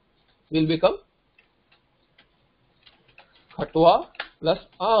will become Khatwa plus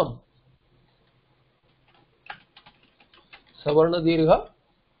Am. Savarna Dirgha,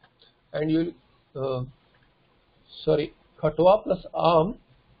 and you Khatwa plus Am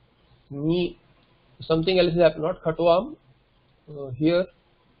Ni. Something else is happening, not Khatvam. Here.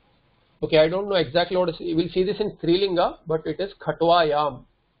 Okay, I don't know exactly what it is. You will see this in Strilinga, but it is Khatvayam.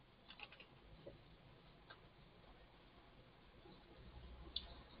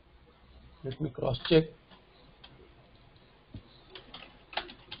 Let me cross check.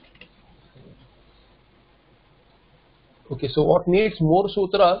 Okay, so what needs more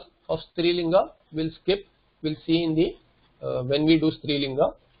sutras of Strilinga, we'll skip, we'll see in the when we do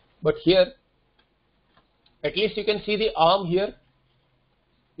Strilinga. But here, at least you can see the arm here.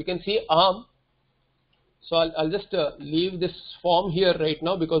 You can see arm. So I'll just leave this form here right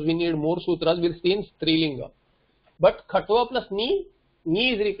now because we need more sutras. We'll see in Strilinga. But Khatva plus Ni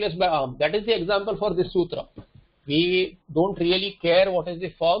is replaced by arm. That is the example for this sutra. We don't really care what is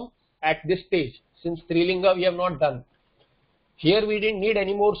the form at this stage. Since Strilinga we have not done. Here we didn't need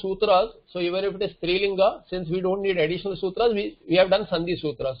any more sutras. So even if it is Strilinga, since we don't need additional sutras, we have done Sandhi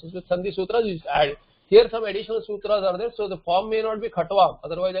sutras. So with Sandhi sutras we just add. Here some additional sutras are there. So the form may not be Khatva.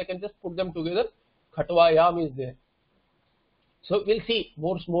 Otherwise I can just put them together. Khatvayam is there. So we'll see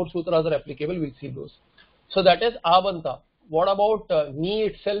more sutras are applicable. We'll see those. So that is Abanta. What about Ni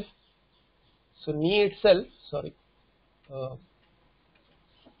itself? So Ni itself, sorry.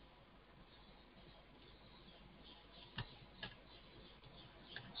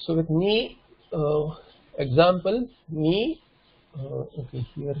 So with Ni, example, Ni, okay,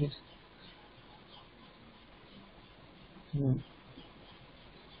 here is.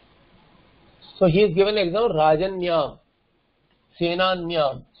 So he is given an example, Rajanyam,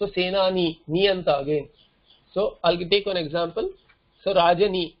 Senanyam. So Senani, Niyanta again. So I'll take one example. So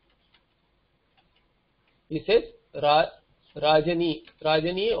Rajani. He says Rajani,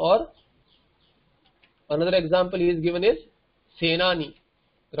 or another example he is given is Senani.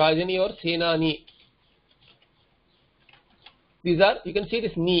 Rajani or Senani. These are, you can see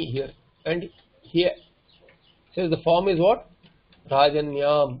this Ni here. And here says the form is what?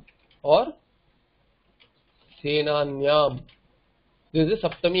 Rajanyam or Senanyam. This is a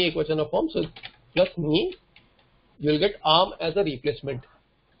Saptami Ekvachana form. So plus Ni, you will get Am as a replacement.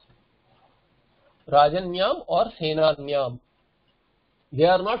 Rajanyam or Senanyam. They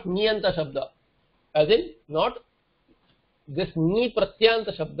are not Niyanta Shabda. As in, not this Ni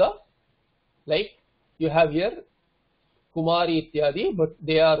Pratyanta Shabda, like you have here Kumari Ityadi, but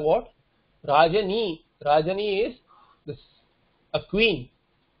they are what? Rajani. Rajani is this, a queen.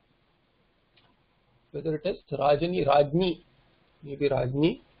 Whether it is Rajani, Rajni, maybe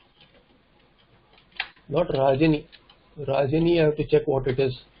Rajni, not Rajani. Rajani, I have to check what it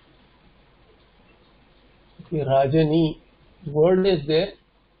is. Okay, Rajani, the word is there.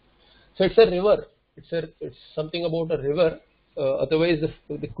 So it's a river. It's something about a river. Otherwise,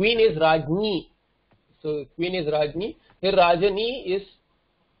 the queen is Rajni. So queen is Rajni. Here Rajani is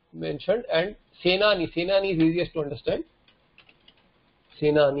mentioned, and Senani. Senani is easiest to understand.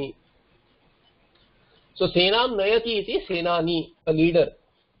 Senani. So Senam Nayati iti Senani, a leader.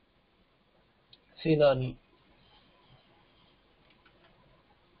 Senani.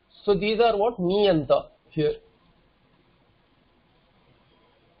 So these are what? Niyanta here.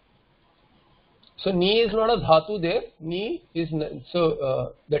 So Ni is not a dhatu there. Ni is,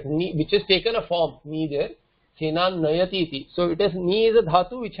 so that Ni, which is taken a form, Ni there. Senam Nayati iti. So it is, Ni is a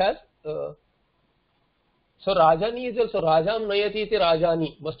dhatu which has, so Rajani is also Rajam Nayati iti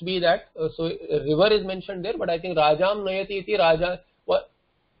Rajani. Must be that. So river is mentioned there, but I think Rajam Nayati iti Raja,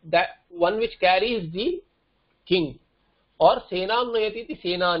 that one which carries the king. Or Senam Nayati iti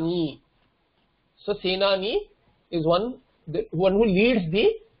Senani. So Senani is one who leads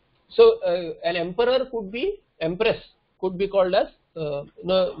the. So an emperor could be, empress could be called as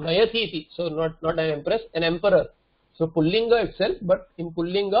Nayati iti. So not an empress, an emperor. So Pullinga itself, but in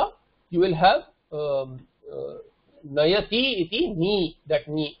Pullinga you will have Nayati iti Ni, that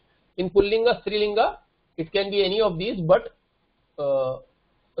Ni. In Pullinga, Strilinga, it can be any of these, but Rajam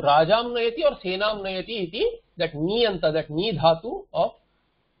Nayati or Senam Nayati iti, that Niyanta, that Ni dhatu of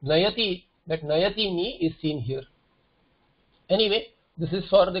Nayati, that Nayati Ni is seen here. Anyway, this is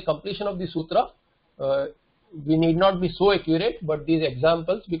for the completion of the sutra. We need not be so accurate, but these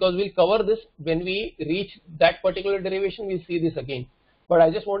examples, because we'll cover this when we reach that particular derivation, we'll see this again. But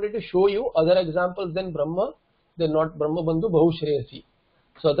I just wanted to show you other examples than Brahma, then not Brahma Bandhu, Bahushreyasi.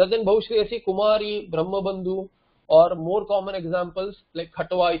 So other than Bahushreyasi, Kumari, Brahma Bandhu, or more common examples like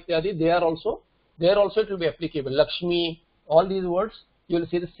Khatva Ityadi, there also it will be applicable. Lakshmi, all these words, you will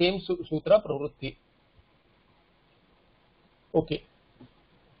see the same sutra pravrutti. Okay.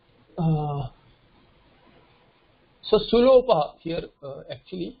 So Sulopa here,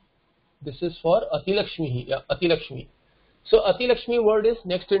 actually, this is for Atilakshmi. Yeah, Atilakshmi. So Atilakshmi word is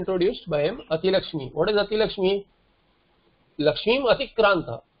next introduced by him. Atilakshmi. What is Atilakshmi? Lakshmim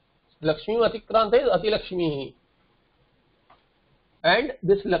Atikranta. Lakshmim Atikranta is Atilakshmi. And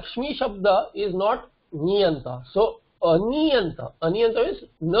this Lakshmi Shabda is not Niyanta. So Aniyanta. Aniyanta is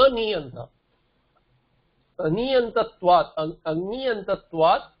na Niyanta. Aniyantatvat.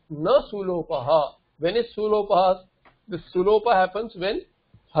 Aniyantatvat na Sulopaha. When is Sulopaha? This Sulopa happens when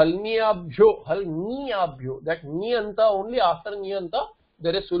Halniyabhyo. Halniyabhyo. That Niyanta, only after Niyanta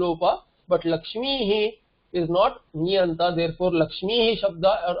there is Sulopa. But Lakshmi is not Niyanta. Therefore Lakshmi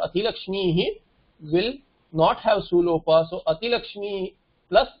Shabda or Atilakshmi will not have Sulopa. So Atilakshmi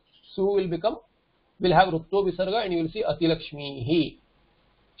plus Su will have Rutto Visarga, and you will see Atilakshmi.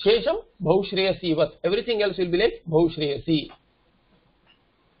 Shesham Bhaushreyasi Vat. Everything else will be like Bhaushreyasi.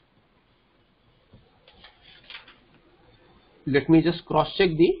 Let me just cross check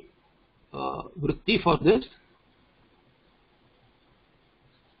the Vritti for this.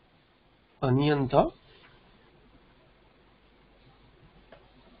 Aniyanta.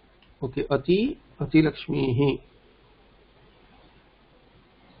 Okay, Atilakshmi.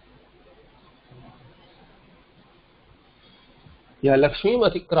 Yeah, Lakshmi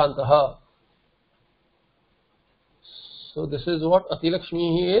Atikrantaha. So this is what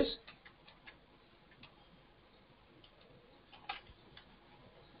Atilakshmi is.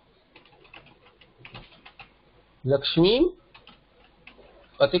 Lakshmi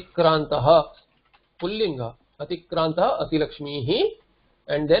Atikrantaha. Pullinga. Atikrantaha Atilakshmi.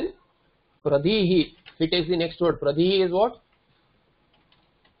 And then Pradhihi. He takes the next word. Pradhihi is what?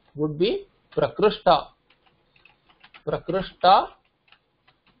 Would be Prakrishta. Prakrishta.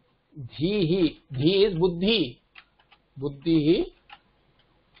 Dhihi. Dhi is Buddhi. Buddhihi.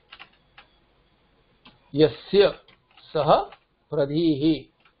 Yasya. Saha. Pradhihi.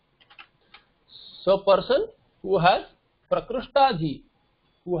 So person who has Prakrishta Dhi,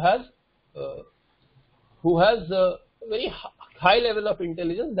 who has very high level of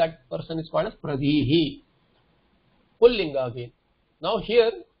intelligence, that person is called as Pradhihi. Pullinga again. Now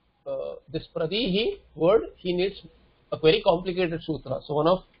here this Pradhihi word, he needs a very complicated sutra. So one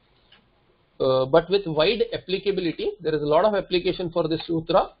of but with wide applicability, there is a lot of application for this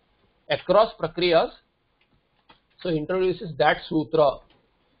sutra across prakriyas. So he introduces that sutra.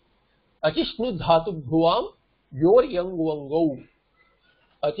 Achishnu dhatu bhuvam yor yangvangau.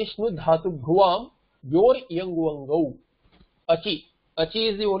 Achishnu dhatu bhuvam yor yangvangau. Achi. Achi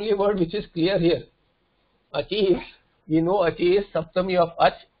is the only word which is clear here. Achi is, you know, Achi is Saptami of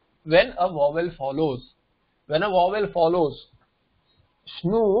Ach when a vowel follows. When a vowel follows.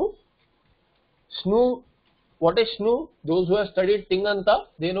 Shnu. Shnu. What is Shnu? Those who have studied Tinganta,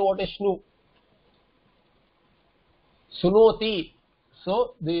 they know what is Shnu. Sunoti.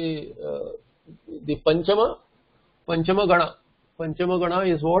 So the Panchama Gana. Panchama Gana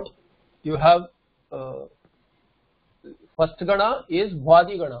is what? You have first Gana is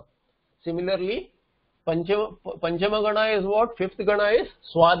Bhwadi Gana. Similarly, Panchama Gana is what? Fifth Gana is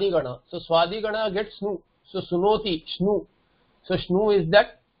Swadi Gana. So Swadi Gana gets Shnu. So Sunoti, Shnu. So Shnu is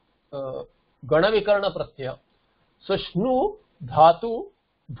that Gana Vikarna Pratyaya. So Shnu, Dhatu,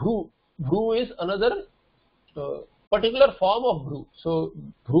 Bhru. Bhru is another particular form of Bhru. So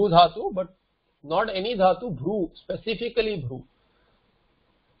Bhru Dhatu, but not any Dhatu, Bhru, specifically Bhru.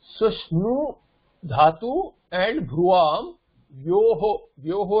 So Shnu, Dhatu and Bhruam, Vyoho.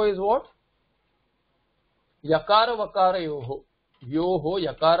 Vyoho is what? Yakara Vakara Yoho. Vyoho,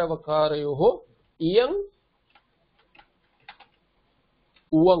 Yakara Vakara Yoho. Iyang,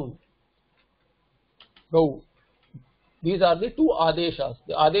 Uvang. Go. These are the two Adeshas.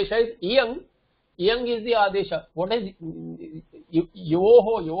 The Adesha is Iyang. Iyang is the Adesha. What is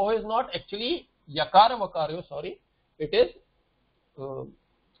Yoho? Yoho is not actually Yakara Vakara, sorry. It is,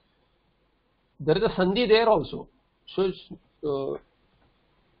 there is a Sandhi there also. So it's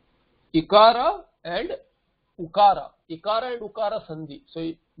Ikara and Ukara. Ikara and Ukara Sandhi.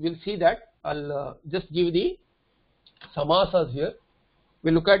 So we'll see that. I'll just give the Samasas here.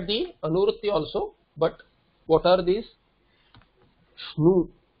 We'll look at the Anurti also. But what are these? Shnu.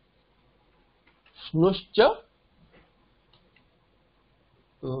 Shnushcha.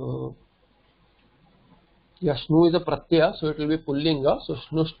 Yeah, Shnu is a Pratyaya, so it will be Pullinga. So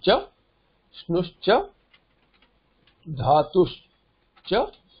Shnushcha. Shnushcha.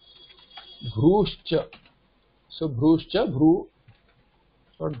 Dhatushcha. Bhrushcha. So Bhrushcha. Bhru.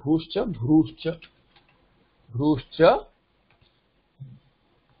 Not Bhushcha. Bhrushcha. Bhrushcha.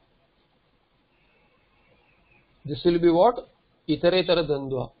 This will be what? Itaretara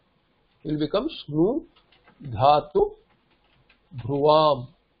Dandva. Will become Shnu, Dhatu, Bhruvam.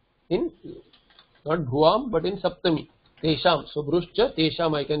 In, not Bhuvam, but in Saptami. Tesham. So brushcha,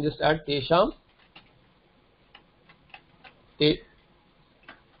 tesham, I can just add tesham.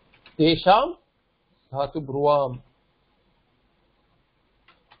 Tesham dhatu bhruvam.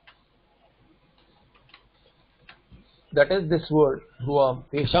 That is this word, bhruvam.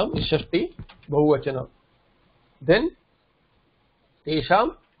 Tesham is shashti bahuvachana. Then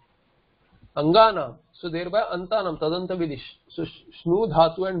tesham anganam. So thereby antanam, tadanta vidish. So shnu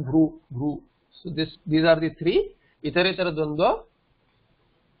dhatu and bhru. So these are the three iteratara dvandva.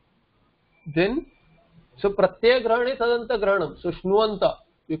 Then so pratyaya grahane tadanta grahanam. So shnuanta,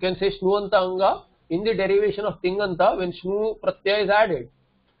 you can say shnuanta anga in the derivation of tinganta. When shnu pratyaya is added,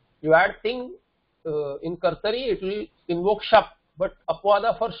 you add ting in kartari, it will invoke shap, but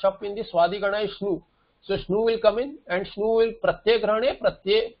apvada for shap in the swadigana is shnu. So shnu will come in and shnu will pratyaya grahane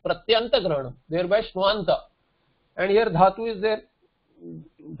pratyanta grahanam, thereby shnuanta. And here dhatu is there,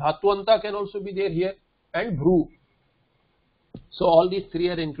 dhatuanta can also be there here, and bhru. So all these three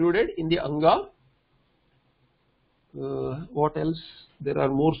are included in the anga. What else? There are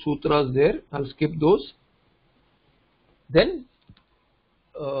more sutras there. I'll skip those. Then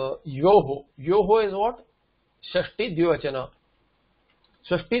yoho. Yoho is what? Shashti dvivachana.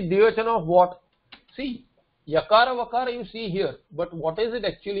 Shashti dvivachana of what? See, yakara vakara you see here, but what is it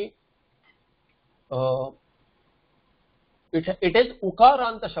actually? It is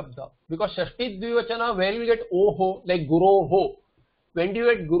ukaranta shabda, because shashti dvivachana, where you get oho, like guroho. When do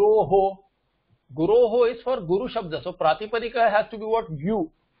you get guroho? Guroho is for guru shabda. So pratipadika has to be what? You.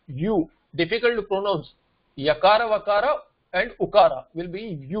 Difficult to pronounce. Yakara vakara and ukara will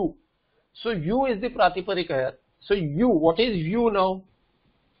be you. So you is the pratipadika here. So you, what is you now?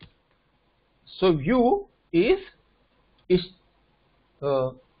 So you is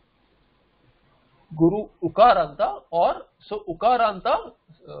guru ukaranta, or so ukaranta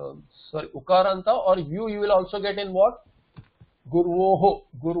or you will also get in what? Guruvoho.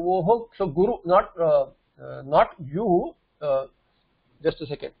 So guru, not you. Just a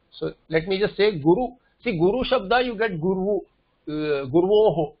second. So let me just say guru. See, guru shabda you get guruvoho.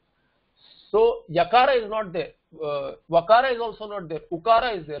 So yakara is not there. Vakara is also not there.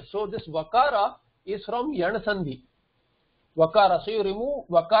 Ukara is there. So this vakara is from yan sandhi. Vakara. So you remove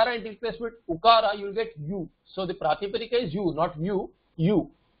vakara and replace with ukara, you will get you. So the pratipadika is you, not you.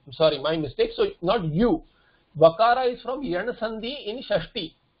 Sorry, my mistake. So not you. Vakara is from yan sandhi in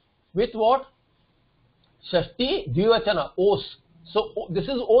shashti. With what? Shashti dvivachana, os. So this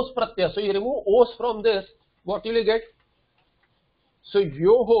is os pratyaya. So you remove os from this, what will you get? So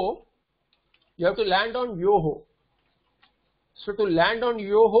yoho, you have to land on yoho. So to land on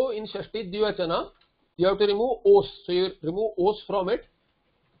yoho in shashti dvivachana, you have to remove os. So you remove os from it.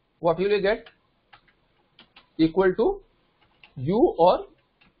 What will you get? Equal to you or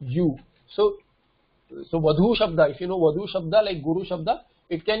you. So vadhu shabda, if you know vadhu shabda like guru shabda,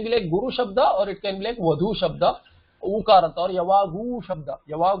 it can be like guru shabda or it can be like vadhu shabda, ukaranta, or yavagu shabda.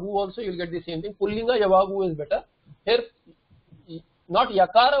 Yavagu also you will get the same thing. Pullinga yavagu is better. Here not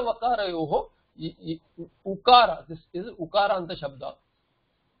yakara vakara yoho, ukara, this is ukaranta shabda.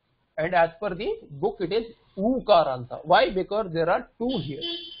 And as per the book it is ukaranta. Why? Because there are two here.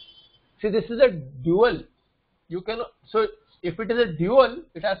 See, this is a dual. You cannot, so if it is a dual,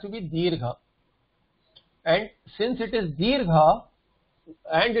 it has to be dirgha. And since it is dirgha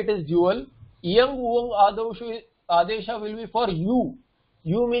and it is dual, iyang uvang adesha will be for you.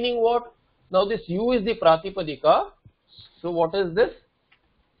 You meaning what? Now this you is the pratipadika. So what is this?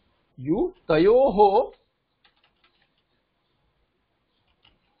 You tayoho.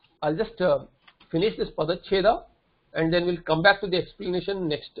 I'll just finish this padacheda and then we'll come back to the explanation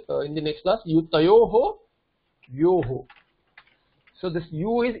next in the next class. You tayoho yoho. So this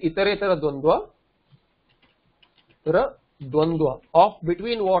you is iteratara dvandva. Dvandva of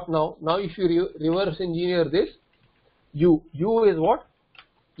between what now? Now if you reverse engineer this, you is what?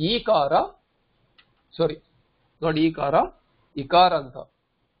 Ikara, sorry, not ikara, ikaranta.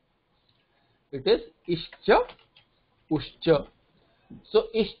 It is ischa, uscha. So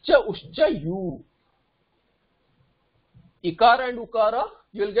ischa, uscha, you. Ikara and ukara,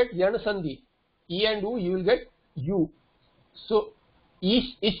 you will get yan sandhi. E and u, you will get you. So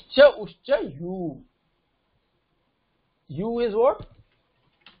ischa, uscha, you. You is what?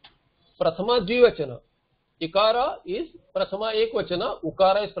 Prathama dvivachana. Ikara is prathama ekvachana.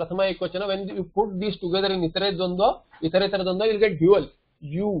 Ukara is prathama ekvachana. When you put these together in iteratara dvandva, you will get dual.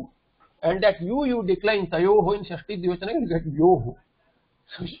 You. And that you decline tayoho in shashti dvivachana, you will get yoho.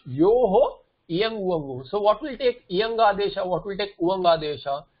 So yoho, iyang uvangu. So what will take iyanga adesha? What will take uvanga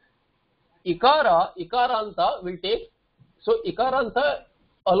adesha? Ikaranta will take. So ikaranta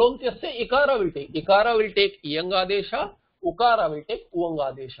Alontyasya ikara will take. Ikara will take iyang adesha, ukara will take uvang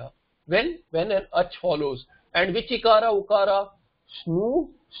adesha. When an ach follows. And which ikara, ukara? Shnu,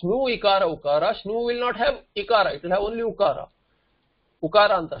 ikara, ukara. Shnu will not have ikara, it will have only ukara.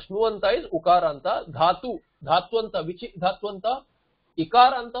 Ukaranta. Shnuanta is ukaranta. Dhatu, dhatwanta. Which dhatwanta?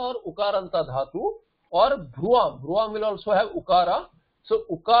 Ikaranta or ukaranta dhatu. Or bhruvam. Bhruvam will also have ukara. So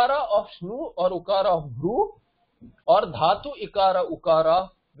ukara of shnu or ukara of bhru or dhatu ikara ukara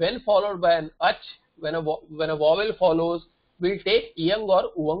when followed by an ach, when a vowel follows, will take iyang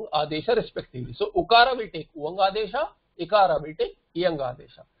or uvang adesha respectively. So ukara will take uvang adesha, ikara will take iyang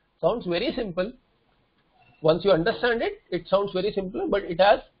adesha. Sounds very simple. Once you understand it, it sounds very simple, but it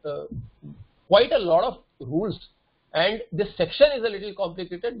has quite a lot of rules. And this section is a little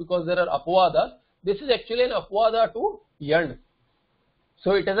complicated because there are apvadas. This is actually an apvada to yan.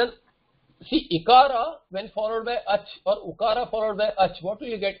 So it is an, see, ikara when followed by ach or ukara followed by ach, what will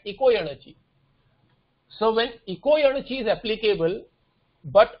you get? Iko yanachi. So when iko yanachi is applicable,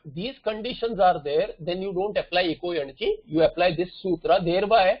 but these conditions are there, then you don't apply iko yanachi, you apply this sutra.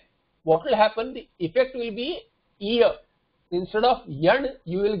 Thereby, what will happen? The effect will be iya. Instead of yan,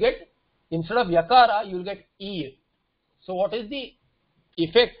 you will get, instead of yakara, you will get iya. So what is the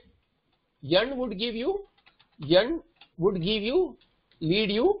effect? Yan would give you, lead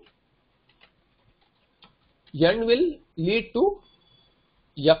you, yan will lead to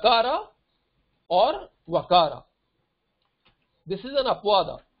yakara or vakara. This is an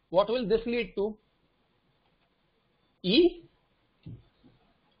apvada. What will this lead to? E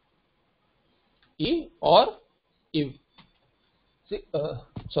or iv. See,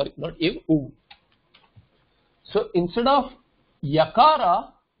 sorry, not iv, u. So instead of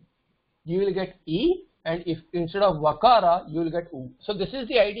yakara, you will get e, and if instead of vakara, you will get u. So this is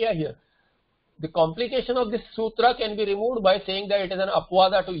the idea here. The complication of this sutra can be removed by saying that it is an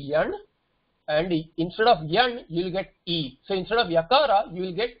apvada to yan, and instead of yan, you will get e. So instead of yakara, you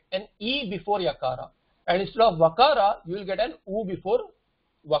will get an e before yakara, and instead of vakara, you will get an u before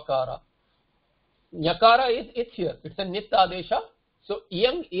vakara. Yakara is, it's here, it's a nit adesha. So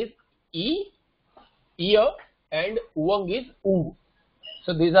iyang is e, ear, and uvang is u.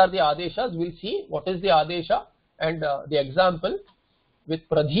 So these are the adeshas. We'll see what is the adesha and the example with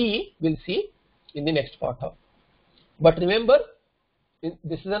pradhi we'll see in the next patha. But remember,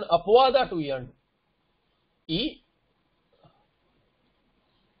 this is an apvada to yan. E,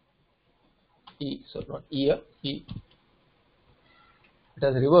 so not ear, e. It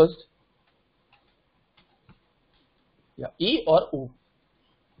has reversed. Yeah, e or u.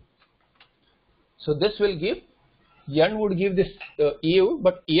 So this will give, yan would give this ew,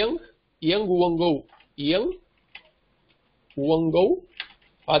 but iyang uvango, iyang uvango.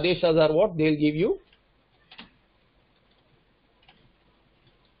 Adeshas are what? They'll give you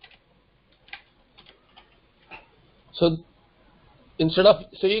so instead of,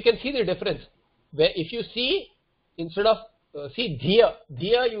 so you can see the difference where if you see instead of see dhiya,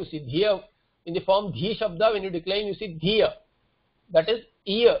 you see dhiya in the form dhi shabda. When you decline, you see dhiya, that is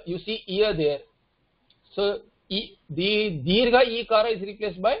ear, you see ear there. So the dirgha ikara is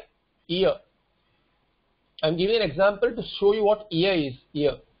replaced by ear. I am giving an example to show you what ear is,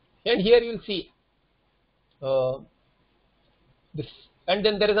 ear. And here you will see this, and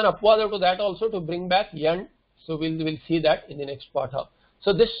then there is an apvada to that also to bring back yan. So we'll see that in the next patha.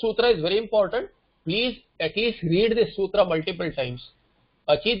 So this sutra is very important. Please at least read this sutra multiple times.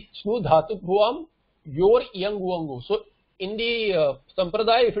 Achit shnu dhatu bhuvam yor iyang uvangu. So in the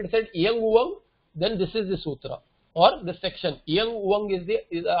sampradaya, if it said iyang uvang, then this is the sutra or the section. Iyang uvang is the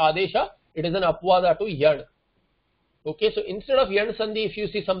adesha. It is an apvada to yan. Okay, so instead of yan sandhi, if you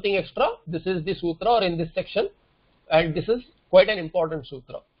see something extra, this is the sutra or in this section, and this is quite an important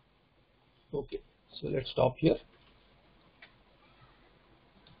sutra. Okay, so let's stop here.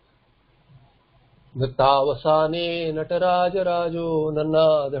 Nitavasane natarajarajo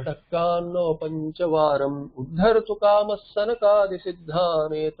nanadhatakkanno panchavaram uddhartu kamassanakadi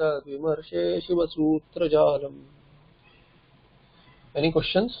siddhaneta vimarshe shiva sutra jalam. Any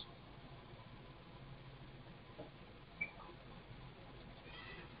questions?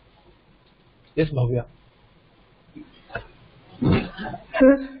 Yes, Bhavya.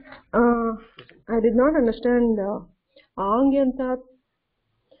 Sir, I did not understand ang yantat.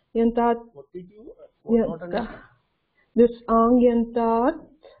 What did you not understand? This ang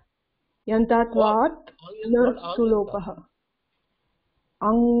yantatvat sulopaha. Not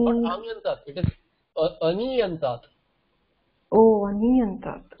ang yantat, it is ani yantat. Oh, ani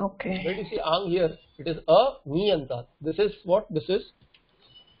yantat. Okay. Where do you see ang here? It is a ni yantat. This is what? This is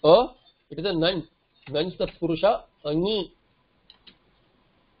a. It is a nun. Nuns tat purusha ani.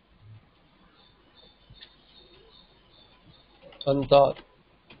 Antat.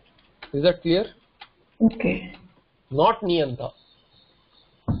 Is that clear? Okay. Not Niyanta.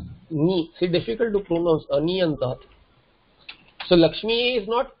 Ni. See, difficult to pronounce. Aniyantat. So Lakshmi is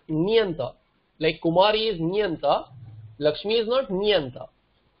not Niyanta. Like Kumari is Niyanta. Lakshmi is not Niyanta.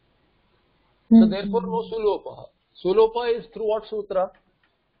 So therefore no Sulopa. Sulopa is through what sutra?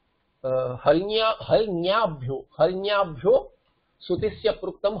 Halnyabhyo. Halnyabhyo Sutisya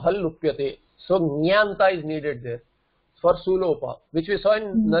Pruktam Hal Lupyate. So Nyanta is needed there for Sulopa, which we saw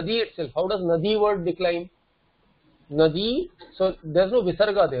in Nadi itself. How does Nadi word decline? Nadi, so there is no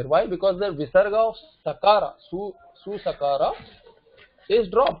Visarga there. Why? Because the Visarga of Sakara, Su Sakara, is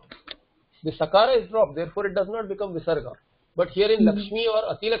dropped. The Sakara is dropped, therefore it does not become Visarga. But here in Lakshmi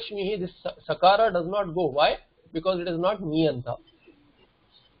or Ati Lakshmi, this Sakara does not go. Why? Because it is not Niyanta.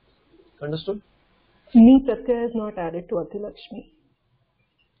 Understood? Ni Pratyaya is not added to Ati Lakshmi.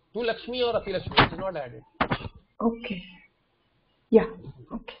 To Lakshmi or Ati Lakshmi, it is not added. Okay. Yeah.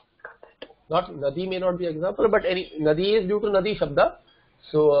 Okay. Got that. Not Nadi may not be example, but any Nadi is due to Nadi Shabda.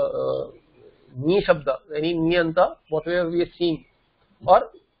 So Ni Shabda, any Niyanta, whatever we have seen, or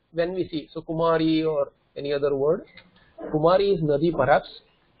when we see, so Kumari or any other word, Kumari is Nadi perhaps,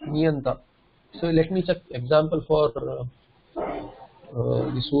 Niyanta. So let me check example for the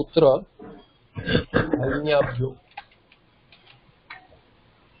sutra, Halnyabhyo.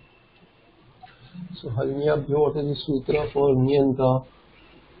 So Halnyabhyo, what is the sutra for Niyanta?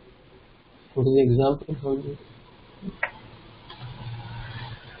 What is the example for this?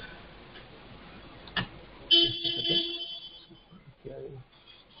 Okay, I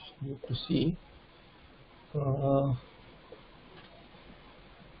need to see.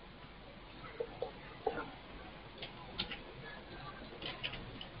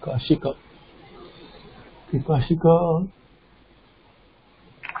 Kashika. Kashika.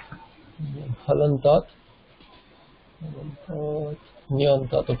 Halantat.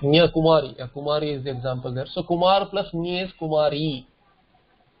 Nyantat. Okay, near Kumari. Yeah, Kumari is the example there. So Kumar plus Ni is Kumari.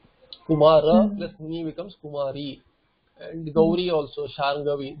 Kumara plus Ni becomes Kumari. And Gauri also,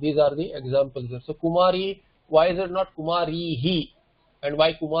 Shargavi. These are the examples there. So Kumari, why is it not Kumari he? And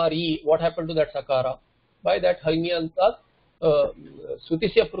why Kumari? What happened to that Sakara? By that Halnyantat,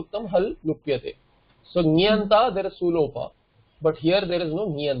 Sutisya Pruktam Hal Lupyate. So Nyanta, there is Sulopa. But here there is no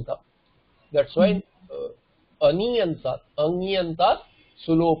Nyanta. That's why Aniyantat, Anyantat,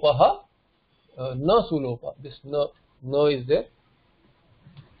 Sulopaha, Na Sulopa. This Na is there.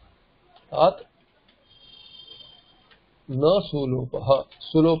 Tat, Na Sulopaha.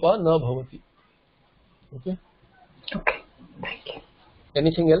 Sulopa na bhavati. Okay. Okay. Thank you.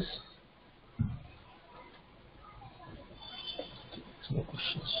 Anything else? No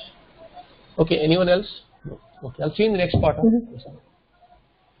questions. Okay, anyone else? No. Okay, I'll see you in the next part.